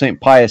 Pope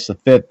St. Pius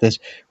V is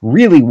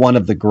really one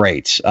of the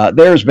greats.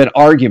 There's been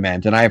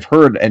argument, and I've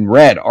heard and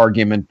read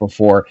argument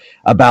before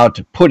about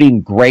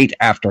putting great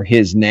after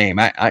his name.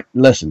 I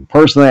listen,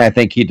 personally, I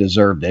think he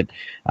deserved it,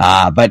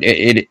 but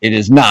it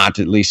is not,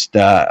 at least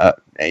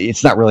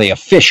it's not really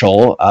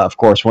official, of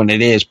course, when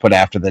it is put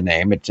after the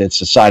name. It's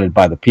decided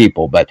by the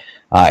people, but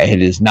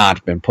it has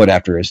not been put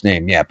after his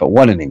name yet. But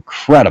what an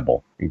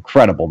incredible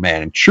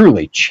man, and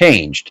truly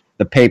changed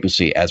the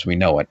papacy as we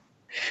know it.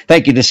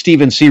 Thank you to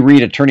Stephen C.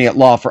 Reed, attorney at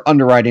law, for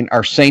underwriting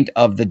our Saint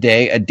of the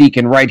Day, a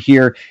deacon right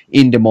here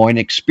in Des Moines,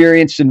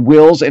 experienced in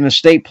wills and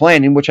estate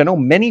planning, which I know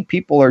many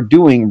people are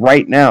doing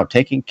right now,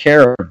 taking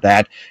care of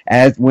that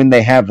as when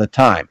they have the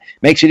time.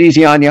 Makes it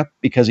easy on you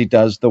because he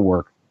does the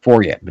work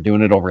for you. Been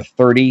doing it over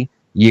 30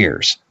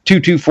 years.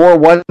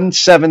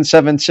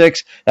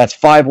 224-1776. That's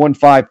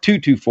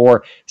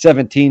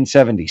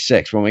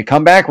 515-224-1776. When we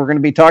come back, we're going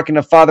to be talking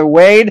to Father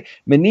Wade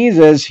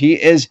Menezes. He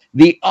is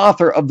the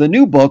author of the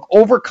new book,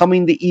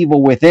 Overcoming the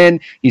Evil Within.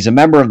 He's a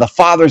member of the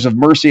Fathers of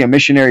Mercy, a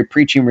missionary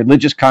preaching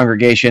religious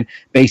congregation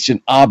based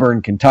in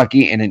Auburn,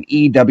 Kentucky, and an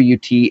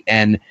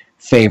EWTN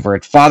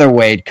favorite. Father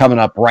Wade coming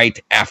up right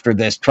after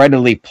this. Try to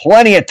leave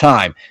plenty of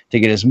time to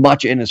get as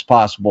much in as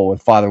possible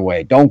with Father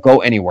Wade. Don't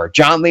go anywhere.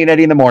 Jon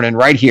Leonetti in the morning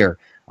right here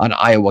on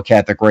Iowa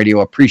Catholic Radio.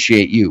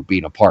 Appreciate you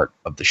being a part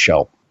of the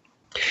show.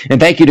 And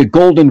thank you to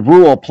Golden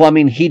Rule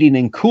Plumbing, Heating,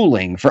 and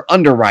Cooling for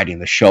underwriting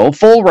the show.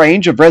 Full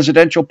range of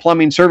residential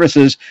plumbing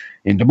services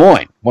in Des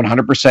Moines.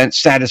 100%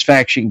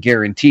 satisfaction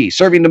guarantee.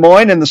 Serving Des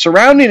Moines and the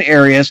surrounding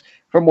areas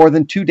for more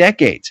than 2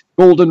 decades.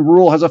 Golden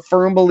Rule has a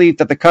firm belief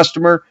that the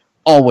customer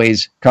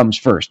always comes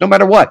first, no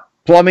matter what.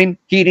 Plumbing,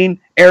 heating,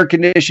 air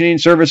conditioning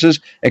services.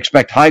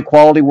 Expect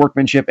high-quality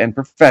workmanship and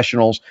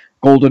professionals.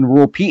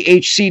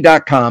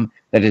 GoldenRulePHC.com.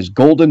 That is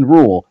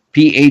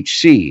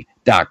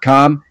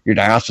GoldenRulePHC.com. Your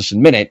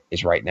Diocesan Minute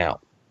is right now.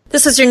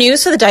 This is your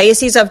news for the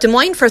Diocese of Des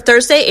Moines for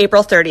Thursday,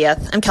 April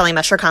 30th. I'm Kelly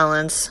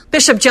Mesher-Collins.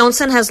 Bishop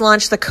Johnson has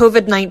launched the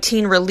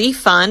COVID-19 Relief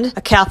Fund,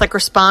 a Catholic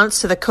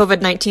response to the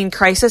COVID-19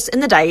 crisis in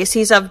the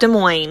Diocese of Des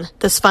Moines.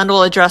 This fund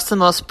will address the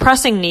most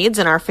pressing needs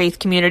in our faith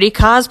community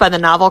caused by the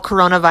novel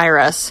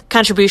coronavirus.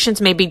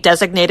 Contributions may be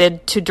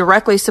designated to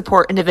directly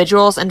support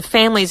individuals and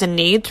families in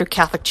need through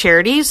Catholic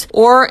charities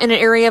or in an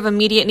area of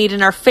immediate need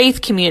in our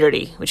faith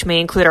community, which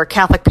may include our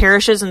Catholic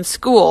parishes and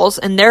schools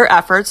in their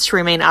efforts to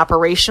remain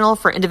operational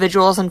for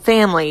individuals and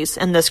families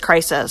in this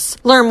crisis.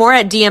 Learn more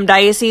at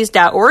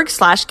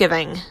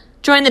dmdiocese.org/giving.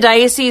 Join the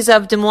Diocese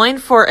of Des Moines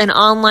for an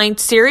online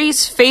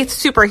series, Faith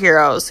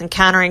Superheroes,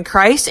 Encountering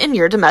Christ in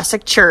Your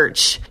Domestic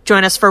Church.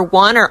 Join us for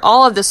one or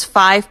all of this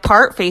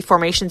 5-part faith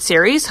formation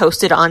series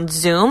hosted on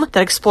Zoom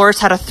that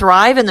explores how to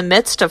thrive in the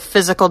midst of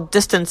physical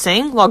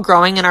distancing while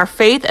growing in our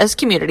faith as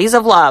communities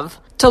of love.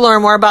 To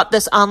learn more about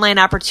this online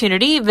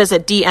opportunity,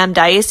 visit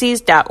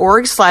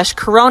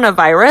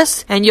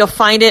dmdiocese.org/coronavirus, and you'll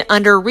find it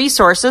under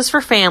Resources for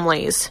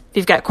Families. If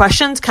you've got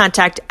questions,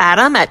 contact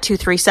Adam at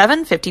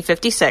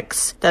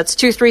 237-5056. That's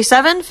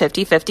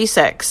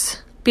 237-5056.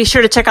 Be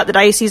sure to check out the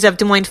Diocese of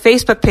Des Moines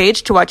Facebook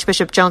page to watch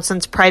Bishop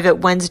Johnson's private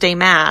Wednesday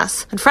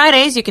Mass. On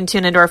Fridays, you can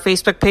tune into our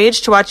Facebook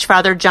page to watch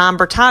Father John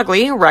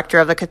Bertagli, rector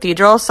of the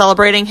cathedral,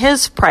 celebrating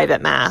his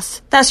private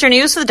Mass. That's your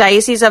news for the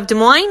Diocese of Des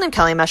Moines. I'm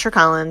Kelly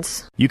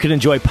Mesher-Collins. You can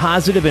enjoy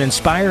positive and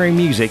inspiring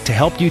music to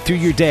help you through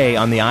your day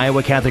on the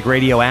Iowa Catholic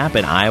Radio app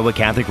and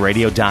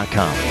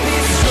iowacatholicradio.com.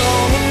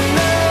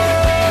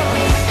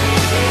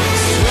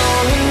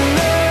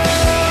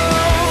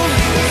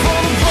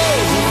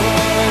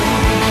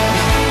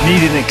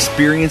 Need an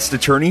experienced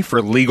attorney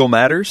for legal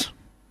matters?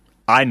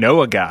 I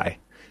know a guy.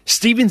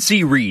 Stephen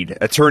C. Reed,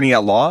 attorney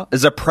at law,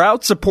 is a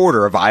proud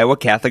supporter of Iowa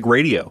Catholic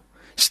Radio.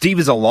 Steve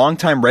is a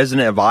longtime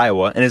resident of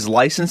Iowa and is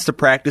licensed to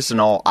practice in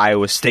all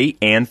Iowa state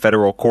and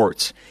federal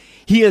courts.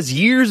 He has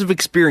years of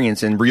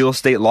experience in real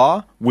estate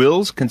law,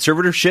 wills,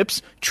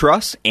 conservatorships,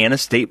 trusts, and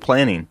estate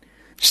planning.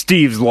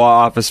 Steve's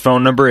law office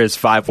phone number is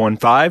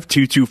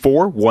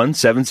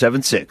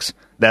 515-224-1776.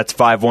 That's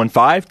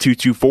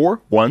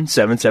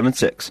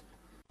 515-224-1776.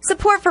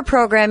 Support for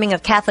programming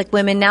of Catholic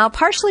Women Now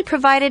partially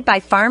provided by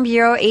Farm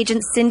Bureau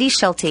agent Cindy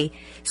Schulte.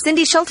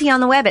 Cindy Schulte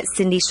on the web at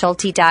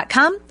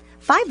cindyschulte.com,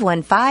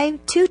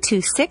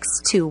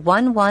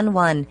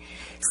 515-226-2111.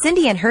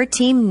 Cindy and her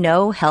team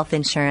know health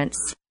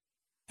insurance.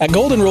 At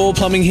Golden Rule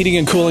Plumbing, Heating,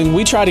 and Cooling,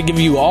 we try to give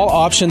you all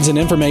options and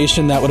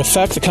information that would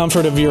affect the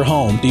comfort of your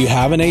home. Do you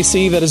have an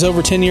AC that is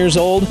over 10 years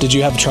old? Did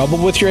you have trouble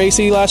with your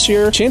AC last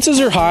year? Chances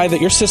are high that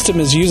your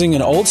system is using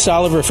an old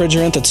style of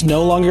refrigerant that's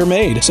no longer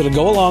made. So to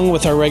go along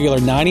with our regular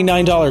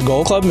 $99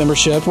 Gold Club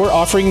membership, we're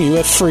offering you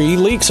a free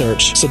leak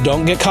search. So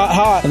don't get caught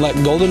hot and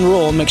let Golden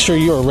Rule make sure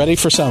you are ready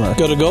for summer.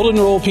 Go to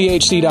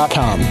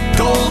goldenrulephd.com.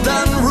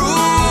 Golden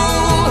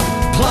Rule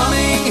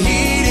Plumbing,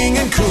 Heating,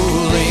 and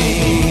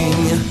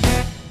Cooling.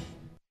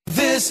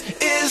 This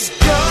is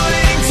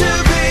going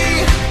to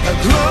be a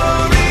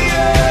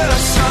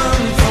glorious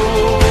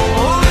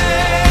unfolding.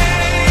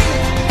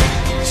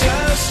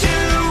 Just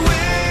you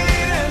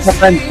wait. Well,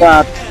 friends,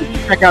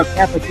 check out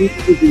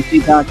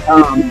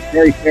CatholicNewsAgency.com.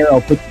 Mary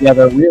Farrell put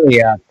together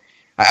really,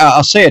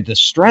 I'll say a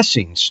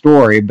distressing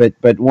story,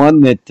 but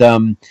one that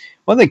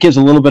gives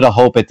a little bit of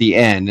hope at the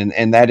end,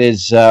 and that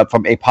is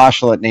from a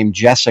postulate named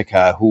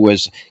Jessica, who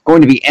was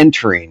going to be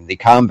entering the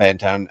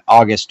convent on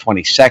August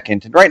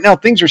 22nd. And right now,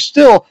 things are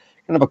still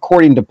kind of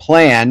according to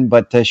plan,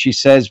 but she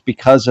says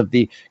because of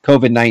the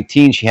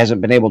COVID-19, she hasn't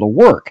been able to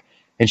work.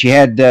 And she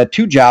had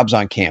 2 jobs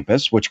on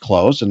campus, which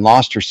closed, and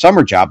lost her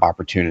summer job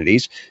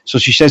opportunities. So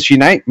she says she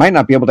might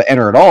not be able to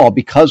enter at all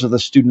because of the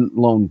student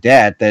loan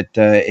debt that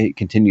it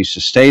continues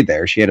to stay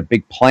there. She had a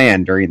big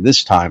plan during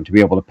this time to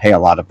be able to pay a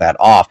lot of that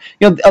off.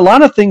 You know, a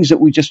lot of things that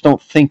we just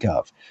don't think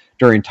of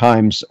during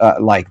times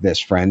like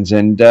this, friends.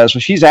 And so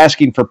she's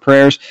asking for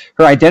prayers.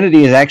 Her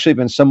identity has actually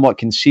been somewhat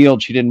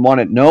concealed. She didn't want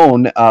it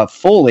known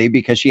fully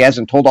because she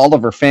hasn't told all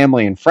of her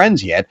family and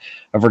friends yet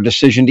of her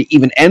decision to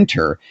even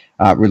enter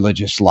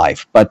religious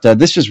life. But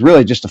this is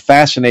really just a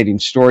fascinating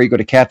story. Go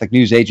to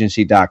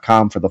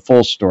CatholicNewsAgency.com for the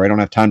full story. I don't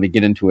have time to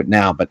get into it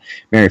now, but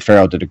Mary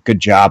Farrell did a good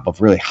job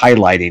of really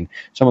highlighting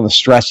some of the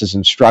stresses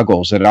and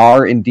struggles that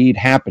are indeed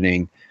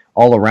happening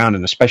all around,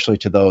 and especially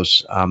to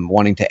those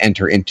wanting to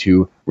enter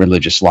into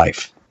religious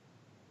life.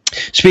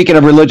 Speaking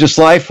of religious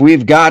life,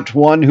 we've got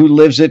one who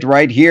lives it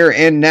right here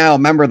and now.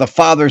 Member of the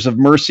Fathers of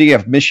Mercy,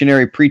 a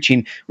missionary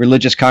preaching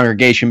religious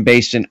congregation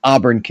based in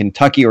Auburn,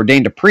 Kentucky,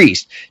 ordained a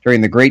priest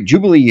during the Great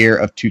Jubilee year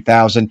of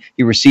 2000.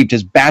 He received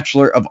his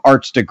Bachelor of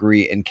Arts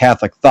degree in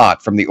Catholic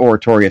Thought from the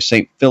Oratory of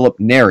St. Philip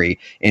Neri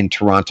in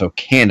Toronto,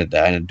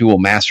 Canada, and a dual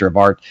Master of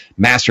Art,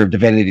 Master of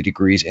Divinity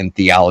degrees in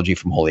Theology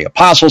from Holy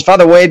Apostles.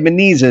 Father Wade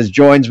Menezes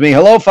joins me.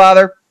 Hello,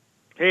 Father.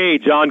 Hey,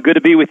 John, good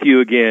to be with you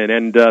again,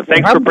 and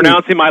thanks for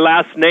pronouncing my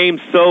last name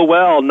so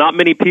well. Not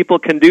many people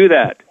can do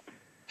that.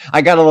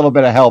 I got a little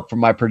bit of help from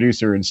my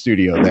producer in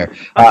studio there,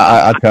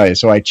 I'll tell you,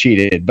 so I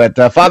cheated. But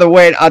Father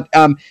Wade,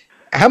 how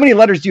many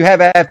letters do you have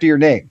after your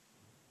name?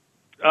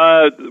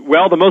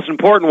 Well, the most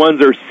important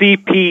ones are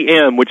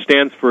CPM, which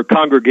stands for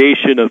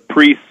Congregation of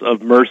Priests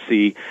of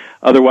Mercy,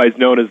 otherwise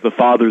known as the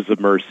Fathers of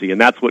Mercy,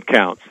 and that's what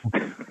counts.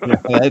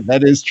 Yeah,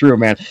 that is true,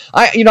 man.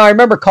 I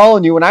remember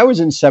calling you when I was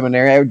in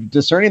seminary. I was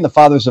discerning the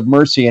Fathers of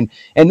Mercy,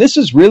 and this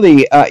is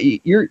really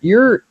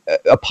your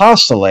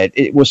apostolate.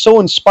 It was so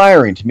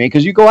inspiring to me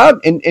because you go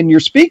out and you're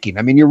speaking.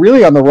 I mean, you're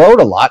really on the road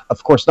a lot.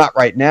 Of course, not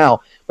right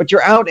now, but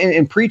you're out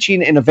and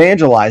preaching and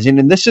evangelizing.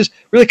 And this is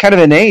really kind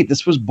of innate.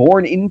 This was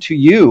born into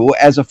you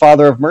as a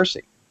Father of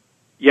Mercy.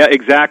 Yeah,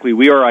 exactly.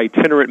 We are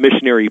itinerant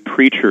missionary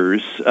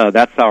preachers.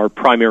 That's our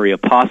primary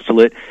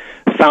apostolate,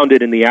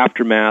 founded in the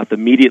aftermath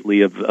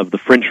immediately of the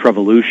French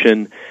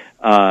Revolution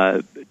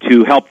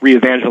to help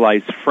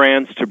re-evangelize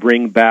France, to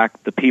bring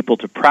back the people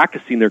to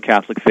practicing their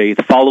Catholic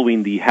faith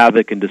following the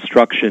havoc and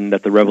destruction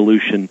that the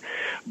Revolution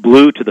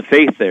blew to the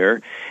faith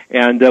there.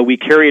 And we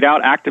carry it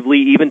out actively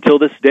even till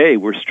this day.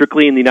 We're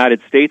strictly in the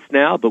United States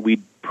now, but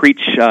we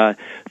preach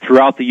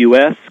throughout the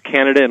U.S.,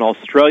 Canada, and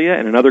Australia,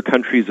 and in other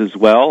countries as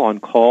well on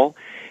call,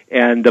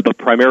 and but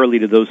primarily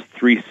to those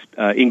three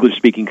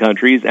English-speaking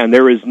countries. And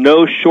there is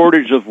no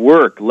shortage of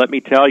work, let me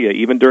tell you.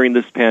 Even during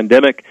this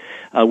pandemic,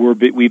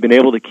 we've been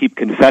able to keep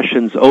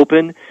confessions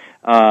open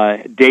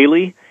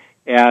daily,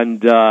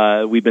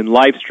 and we've been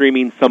live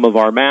streaming some of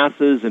our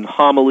masses and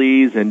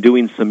homilies and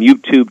doing some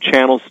YouTube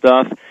channel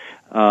stuff.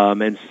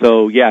 And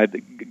so, yeah,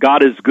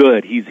 God is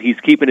good. He's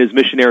keeping his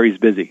missionaries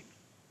busy.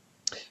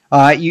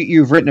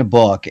 You've written a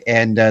book,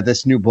 and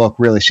this new book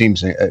really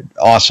seems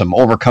awesome.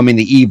 Overcoming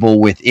the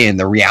Evil Within,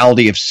 the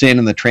Reality of Sin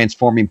and the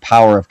Transforming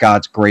Power of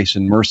God's Grace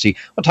and Mercy.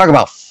 We'll talk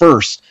about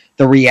first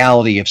the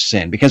reality of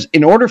sin, because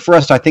in order for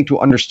us, I think, to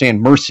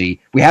understand mercy,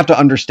 we have to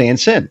understand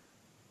sin.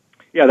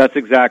 Yeah, that's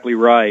exactly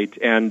right.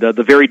 And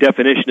the very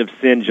definition of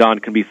sin, John,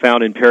 can be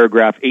found in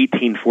paragraph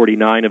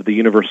 1849 of the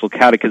Universal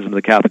Catechism of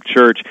the Catholic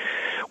Church.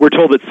 We're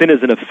told that sin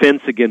is an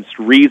offense against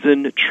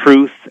reason,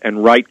 truth,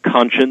 and right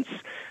conscience.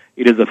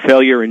 It is a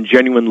failure in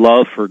genuine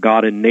love for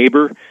God and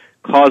neighbor,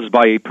 caused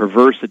by a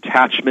perverse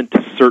attachment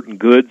to certain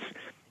goods.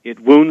 It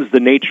wounds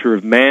the nature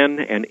of man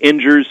and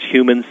injures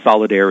human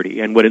solidarity.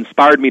 And what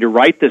inspired me to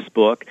write this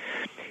book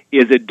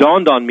is it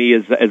dawned on me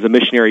as a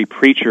missionary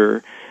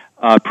preacher,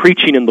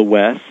 preaching in the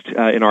West,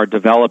 in our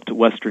developed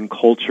Western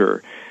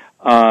culture,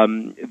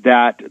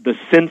 that the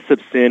sense of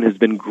sin has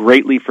been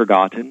greatly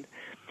forgotten.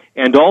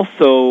 And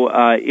also,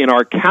 in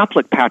our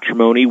Catholic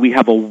patrimony, we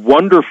have a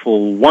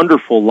wonderful,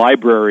 wonderful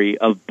library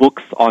of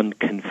books on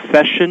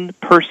confession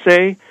per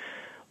se,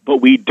 but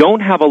we don't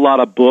have a lot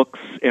of books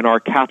in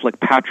our Catholic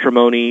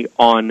patrimony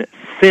on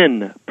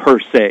sin per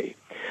se.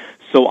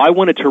 So I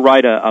wanted to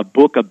write a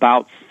book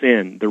about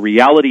sin, the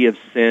reality of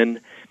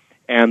sin,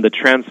 and the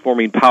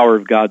transforming power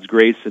of God's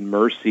grace and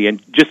mercy.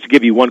 And just to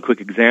give you one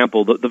quick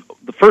example,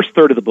 the first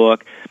third of the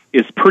book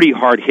is pretty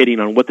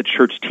hard-hitting on what the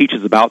Church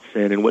teaches about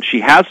sin and what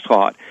she has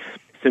taught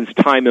since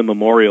time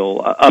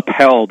immemorial,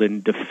 upheld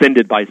and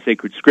defended by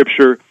sacred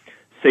scripture,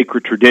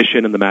 sacred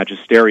tradition, and the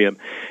magisterium.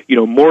 You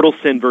know, mortal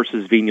sin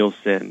versus venial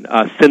sin,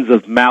 sins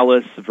of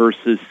malice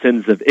versus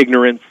sins of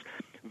ignorance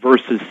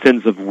versus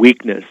sins of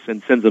weakness.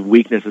 And sins of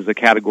weakness is a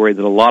category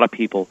that a lot of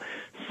people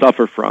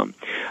suffer from.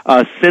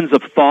 Sins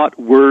of thought,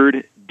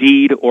 word,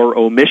 deed, or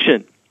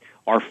omission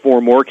are four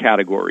more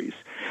categories.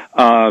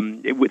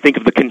 Think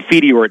of the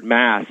Confiteor at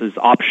Mass as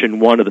option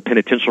one of the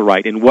penitential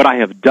rite, in what I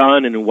have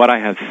done and in what I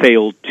have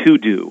failed to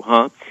do,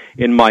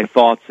 in my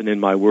thoughts and in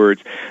my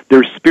words.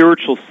 There's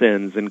spiritual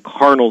sins and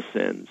carnal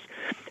sins.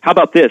 How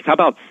about this? How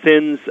about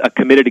sins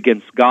committed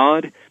against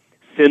God,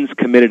 sins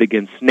committed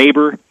against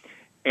neighbor,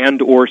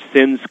 and or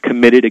sins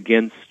committed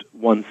against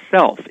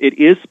oneself? It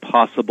is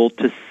possible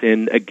to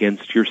sin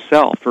against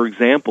yourself. For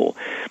example,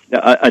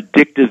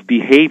 addictive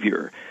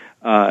behavior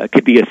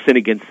could be a sin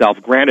against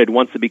self. Granted,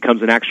 once it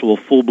becomes an actual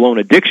full-blown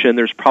addiction,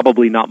 there's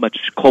probably not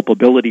much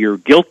culpability or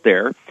guilt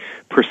there,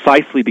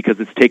 precisely because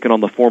it's taken on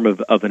the form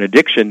of an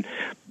addiction.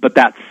 But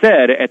that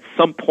said, at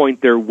some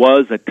point there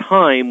was a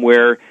time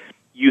where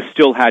you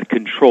still had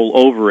control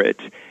over it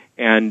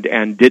and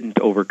didn't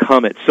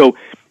overcome it. So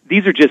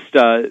these are just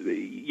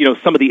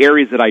some of the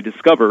areas that I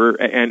discover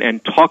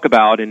and talk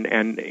about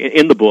and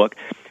in the book.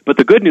 But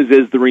the good news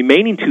is the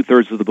remaining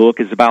two-thirds of the book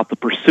is about the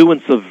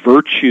pursuance of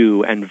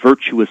virtue and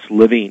virtuous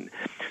living,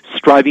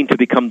 striving to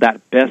become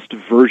that best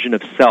version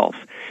of self.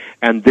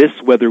 And this,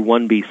 whether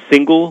one be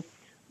single,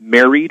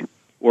 married,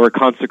 or a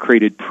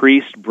consecrated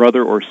priest,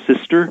 brother or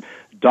sister,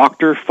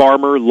 doctor,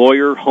 farmer,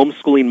 lawyer,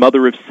 homeschooling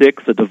mother of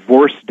 6, a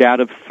divorced dad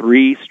of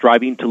 3,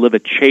 striving to live a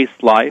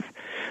chaste life,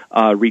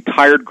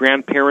 retired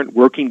grandparent,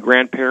 working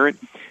grandparent,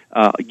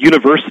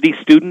 university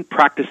student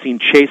practicing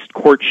chaste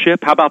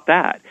courtship. How about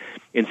that?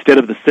 Instead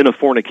of the sin of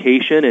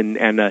fornication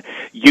and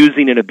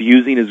using and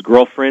abusing his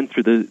girlfriend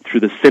through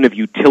the sin of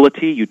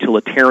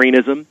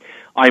utilitarianism.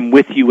 I'm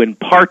with you in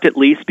part at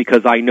least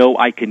because I know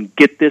I can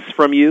get this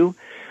from you.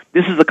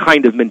 This is the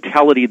kind of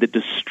mentality that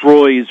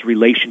destroys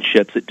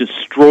relationships. It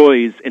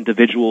destroys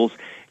individuals,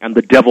 and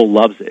the devil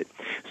loves it.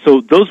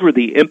 So those were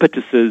the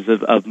impetuses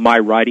of my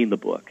writing the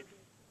book.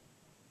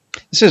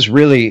 This is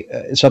really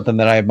something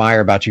that I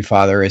admire about you,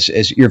 Father, is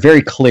you're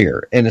very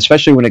clear, and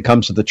especially when it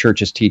comes to the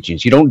church's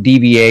teachings. You don't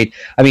deviate.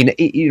 I mean,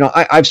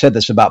 I've said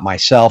this about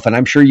myself, and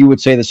I'm sure you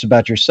would say this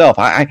about yourself.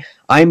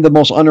 I'm the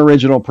most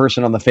unoriginal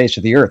person on the face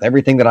of the earth.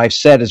 Everything that I've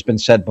said has been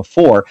said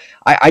before.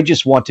 I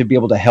just want to be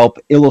able to help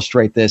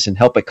illustrate this and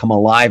help it come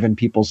alive in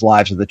people's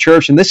lives of the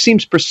church. And this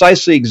seems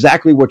precisely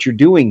exactly what you're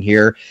doing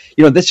here.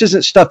 This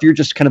isn't stuff you're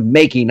just kind of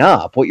making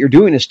up. What you're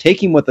doing is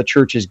taking what the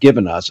church has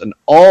given us and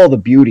all the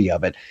beauty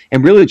of it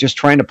and really just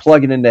trying to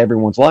plug it into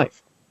everyone's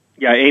life.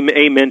 Yeah,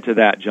 amen to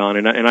that, John,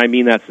 and I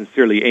mean that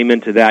sincerely.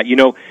 Amen to that.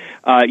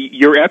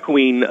 You're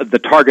echoing the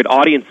target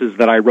audiences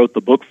that I wrote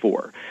the book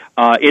for.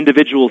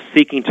 Individuals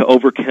seeking to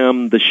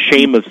overcome the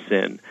shame of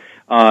sin.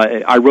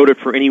 I wrote it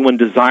for anyone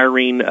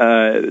desiring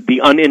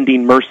the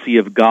unending mercy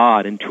of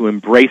God and to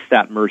embrace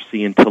that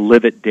mercy and to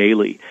live it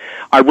daily.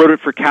 I wrote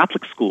it for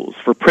Catholic schools,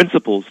 for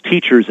principals,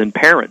 teachers, and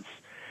parents.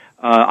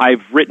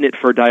 I've written it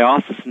for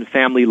diocesan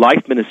family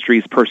life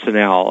ministries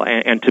personnel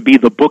and to be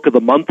the Book of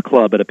the Month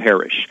club at a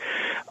parish.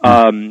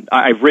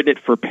 I've written it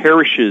for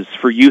parishes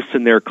for use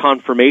in their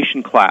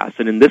confirmation class.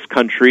 And in this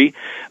country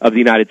of the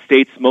United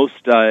States,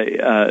 most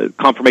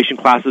confirmation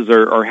classes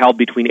are held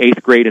between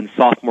 8th grade and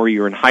sophomore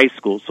year in high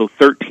school, so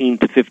 13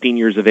 to 15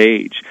 years of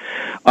age.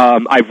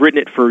 I've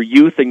written it for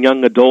youth and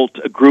young adult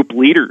group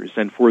leaders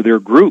and for their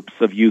groups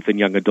of youth and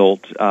young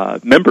adult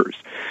members.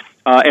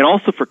 And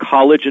also for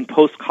college and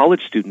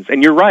post-college students.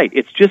 And you're right,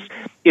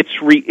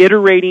 it's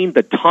reiterating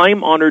the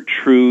time-honored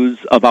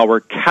truths of our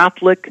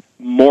Catholic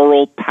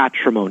moral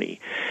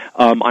patrimony.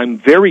 I'm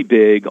very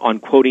big on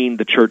quoting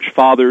the Church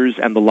Fathers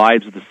and the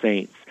lives of the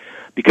saints,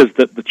 because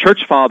the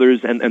Church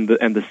Fathers and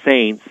the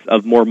saints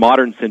of more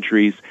modern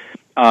centuries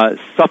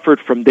suffered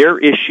from their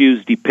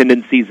issues,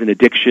 dependencies, and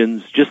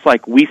addictions, just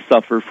like we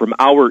suffer from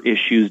our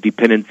issues,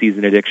 dependencies,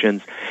 and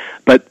addictions.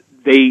 But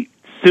they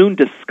soon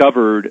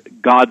discovered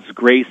God's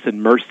grace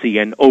and mercy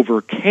and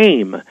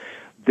overcame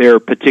their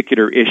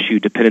particular issue,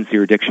 dependency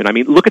or addiction. I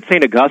mean, look at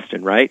St.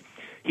 Augustine, right?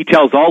 He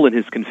tells all in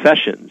his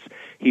Confessions.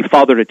 He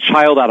fathered a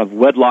child out of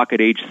wedlock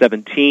at age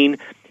 17.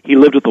 He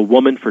lived with a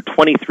woman for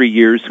 23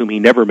 years whom he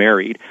never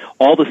married.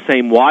 All the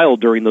same while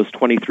during those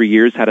 23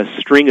 years had a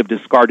string of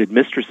discarded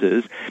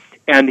mistresses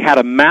and had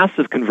a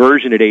massive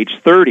conversion at age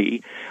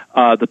 30.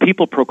 The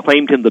people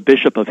proclaimed him the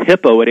Bishop of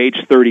Hippo at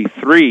age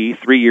 33,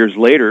 3 years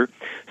later,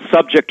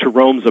 subject to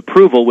Rome's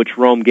approval, which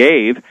Rome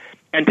gave.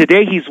 And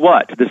today he's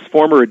what? This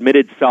former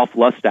admitted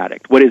self-lust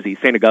addict. What is he?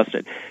 St.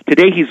 Augustine.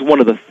 Today he's one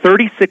of the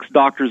 36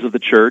 doctors of the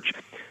Church,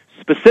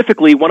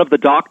 specifically one of the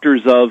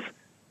doctors of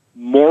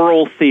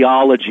moral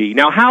theology.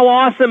 Now, how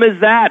awesome is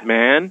that,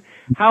 man?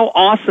 How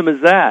awesome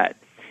is that?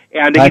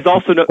 And he's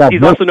also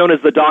known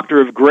as the Doctor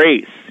of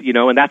Grace,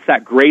 and that's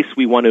that grace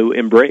we want to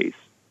embrace.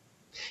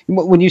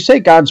 When you say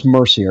God's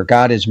mercy or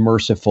God is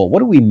merciful, what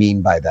do we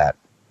mean by that?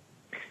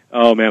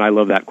 Oh, man, I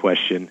love that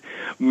question.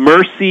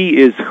 Mercy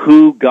is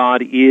who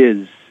God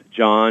is,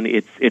 John.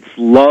 It's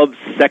love's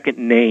second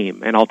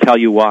name, and I'll tell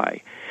you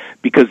why.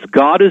 Because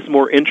God is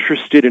more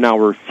interested in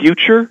our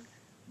future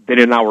than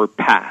in our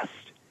past.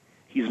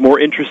 He's more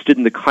interested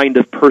in the kind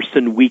of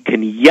person we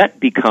can yet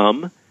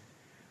become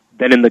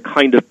than in the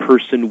kind of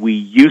person we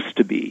used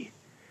to be.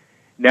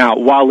 Now,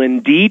 while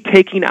indeed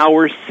taking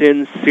our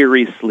sins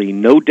seriously,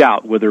 no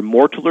doubt, whether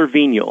mortal or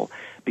venial,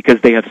 because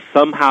they have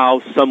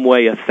somehow, some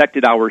way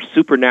affected our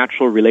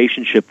supernatural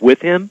relationship with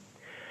Him,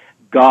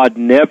 God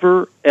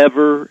never,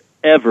 ever,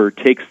 ever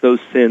takes those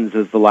sins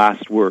as the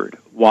last word.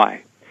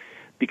 Why?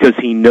 Because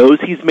He knows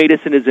He's made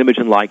us in His image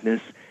and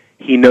likeness.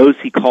 He knows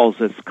He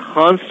calls us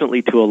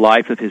constantly to a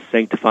life of His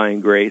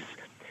sanctifying grace.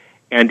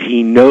 And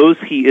He knows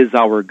He is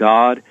our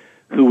God,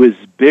 who is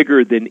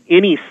bigger than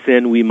any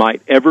sin we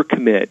might ever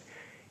commit,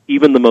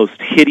 even the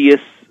most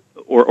hideous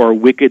or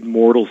wicked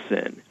mortal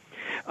sin.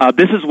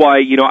 This is why,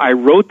 I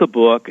wrote the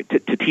book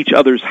to teach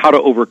others how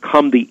to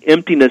overcome the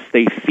emptiness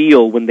they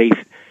feel when they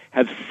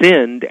have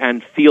sinned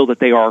and feel that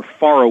they are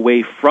far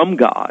away from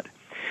God.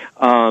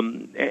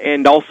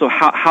 And also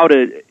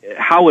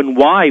how and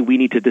why we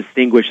need to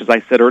distinguish, as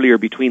I said earlier,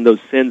 between those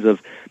sins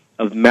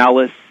of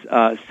malice,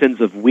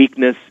 sins of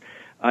weakness,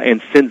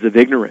 and sins of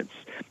ignorance.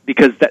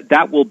 Because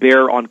that will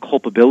bear on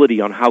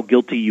culpability, on how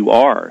guilty you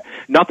are.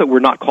 Not that we're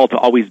not called to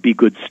always be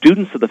good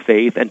students of the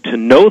faith and to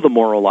know the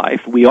moral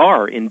life. We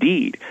are,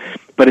 indeed.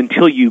 But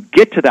until you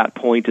get to that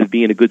point of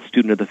being a good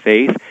student of the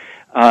faith,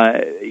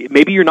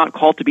 maybe you're not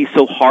called to be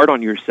so hard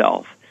on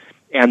yourself.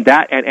 And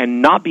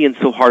not being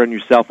so hard on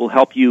yourself will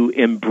help you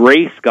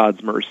embrace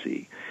God's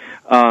mercy.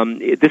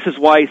 This is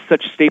why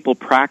such staple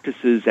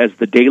practices as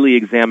the daily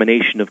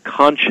examination of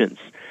conscience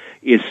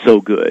is so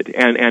good,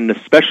 and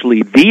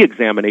especially the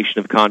examination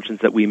of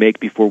conscience that we make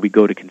before we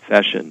go to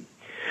confession.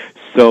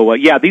 So,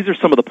 these are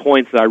some of the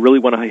points that I really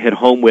want to hit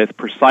home with,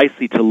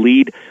 precisely to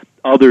lead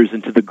others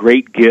into the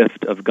great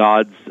gift of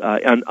God's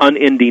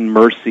unending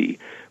mercy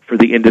for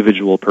the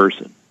individual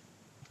person.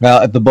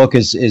 Well, if the book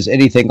is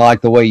anything like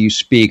the way you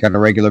speak on a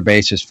regular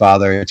basis,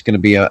 Father, it's going to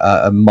be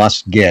a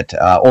must-get.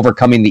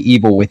 Overcoming the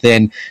evil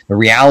within, the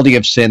reality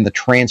of sin, the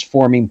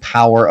transforming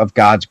power of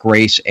God's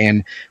grace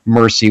and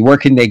mercy. Where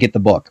can they get the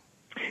book?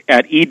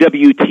 At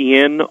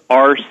EWTNRC.com.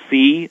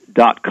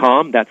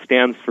 That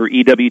stands for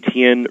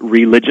EWTN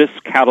Religious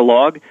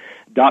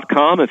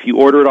Catalog.com. If you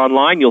order it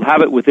online, you'll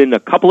have it within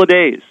a couple of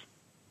days.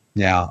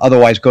 Yeah.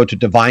 Otherwise, go to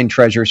Divine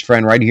Treasures,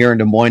 friend, right here in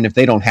Des Moines. If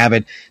they don't have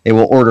it, they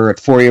will order it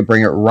for you,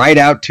 bring it right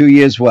out to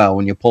you as well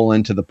when you pull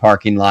into the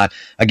parking lot.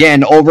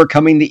 Again,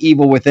 Overcoming the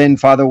Evil Within,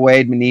 Father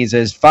Wade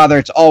Menezes. Father,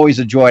 it's always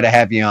a joy to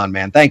have you on,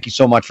 man. Thank you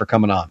so much for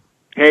coming on.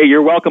 Hey,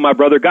 you're welcome, my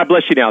brother. God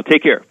bless you now.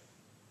 Take care.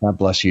 God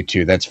bless you,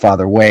 too. That's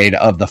Father Wade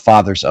of the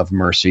Fathers of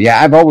Mercy.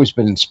 Yeah, I've always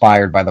been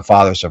inspired by the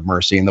Fathers of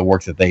Mercy and the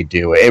work that they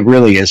do. It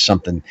really is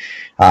something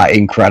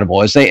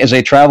incredible as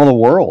they travel the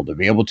world to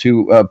be able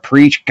to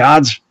preach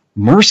God's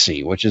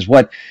mercy, which is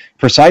what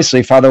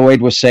precisely Father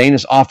Wade was saying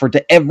is offered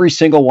to every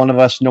single one of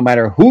us, no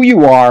matter who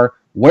you are,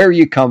 where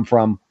you come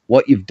from,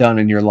 what you've done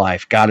in your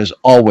life. God is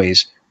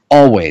always,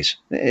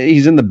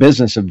 he's in the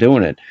business of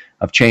doing it,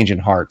 of changing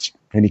hearts.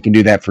 And he can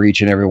do that for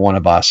each and every one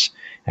of us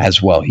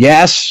as well.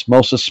 Yes,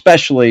 most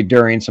especially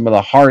during some of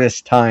the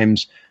hardest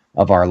times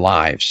of our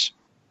lives.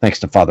 Thanks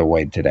to Father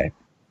Wade today.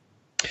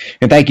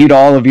 And thank you to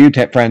all of you,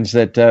 friends,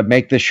 that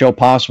make this show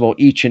possible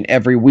each and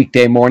every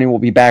weekday morning. We'll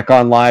be back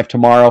on live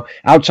tomorrow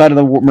outside of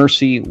the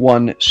Mercy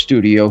One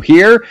studio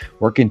here.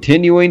 We're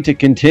continuing to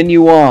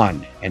continue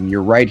on, and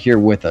you're right here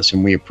with us,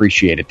 and we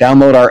appreciate it.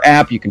 Download our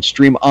app. You can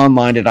stream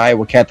online at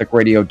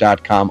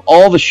iowacatholicradio.com,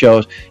 all the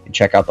shows, and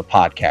check out the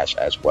podcast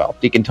as well.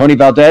 Deacon Tony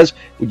Valdez,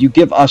 would you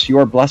give us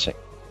your blessing?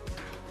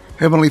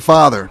 Heavenly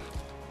Father,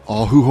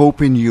 all who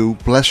hope in you,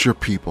 bless your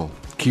people.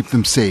 Keep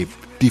them safe.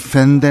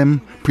 Defend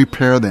them.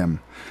 Prepare them,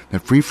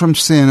 that free from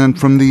sin and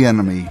from the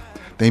enemy,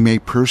 they may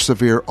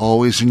persevere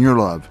always in your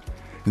love.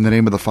 In the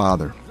name of the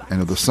Father,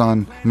 and of the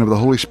Son, and of the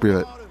Holy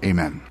Spirit.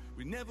 Amen.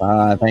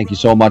 Thank you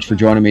so much for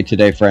joining me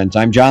today, friends.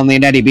 I'm Jon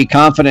Leonetti. Be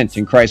confident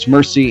in Christ's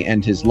mercy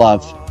and his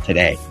love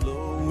today.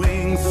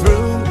 Flowing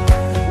through,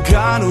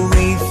 God,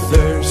 we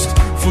thirst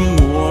for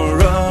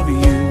more of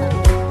you.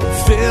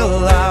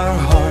 Fill our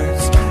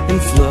hearts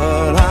and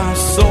flood our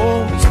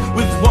souls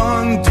with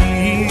one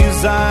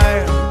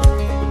desire.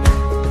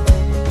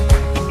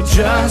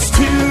 Just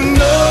to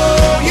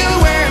know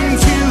you and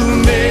to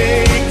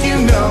make you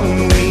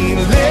known, we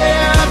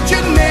lift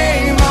your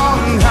name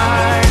on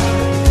high.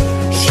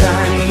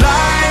 Shine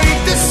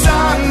like the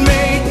sun,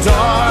 make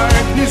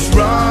darkness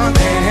run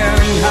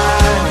and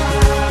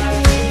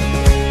hide.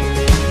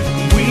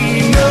 We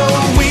know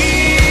we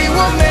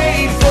were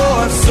made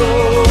for so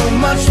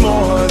much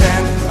more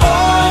than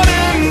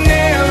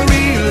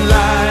ordinary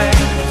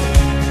life.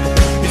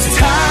 It's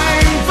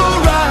time for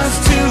us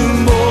to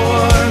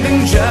more than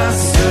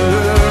just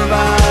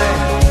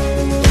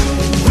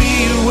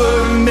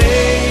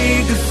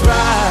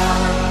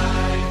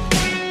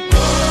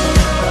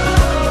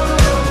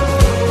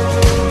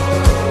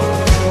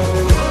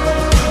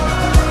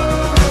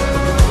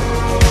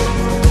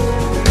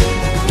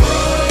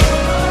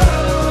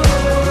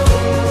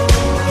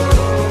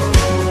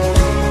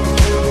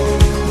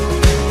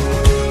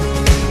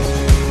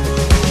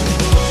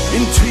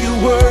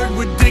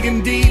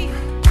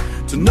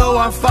know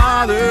our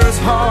Father's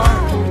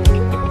heart.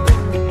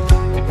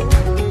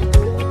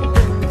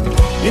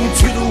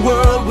 Into the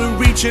world we're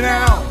reaching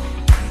out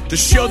to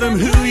show them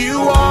who you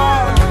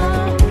are.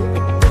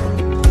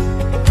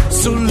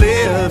 So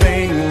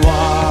living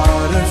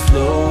water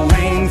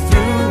flowing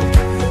through,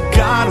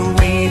 God,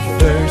 we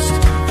thirst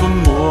for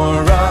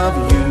more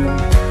of you.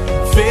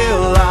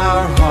 Fill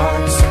our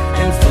hearts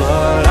and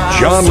flood our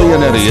Jon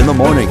Leonetti in the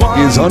Morning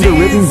is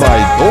underwritten by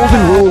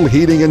Golden Rule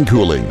Heating and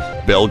Cooling,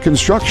 Bell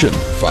Construction,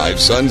 Five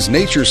Sons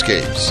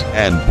Naturescapes,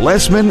 and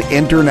Blessman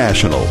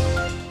International.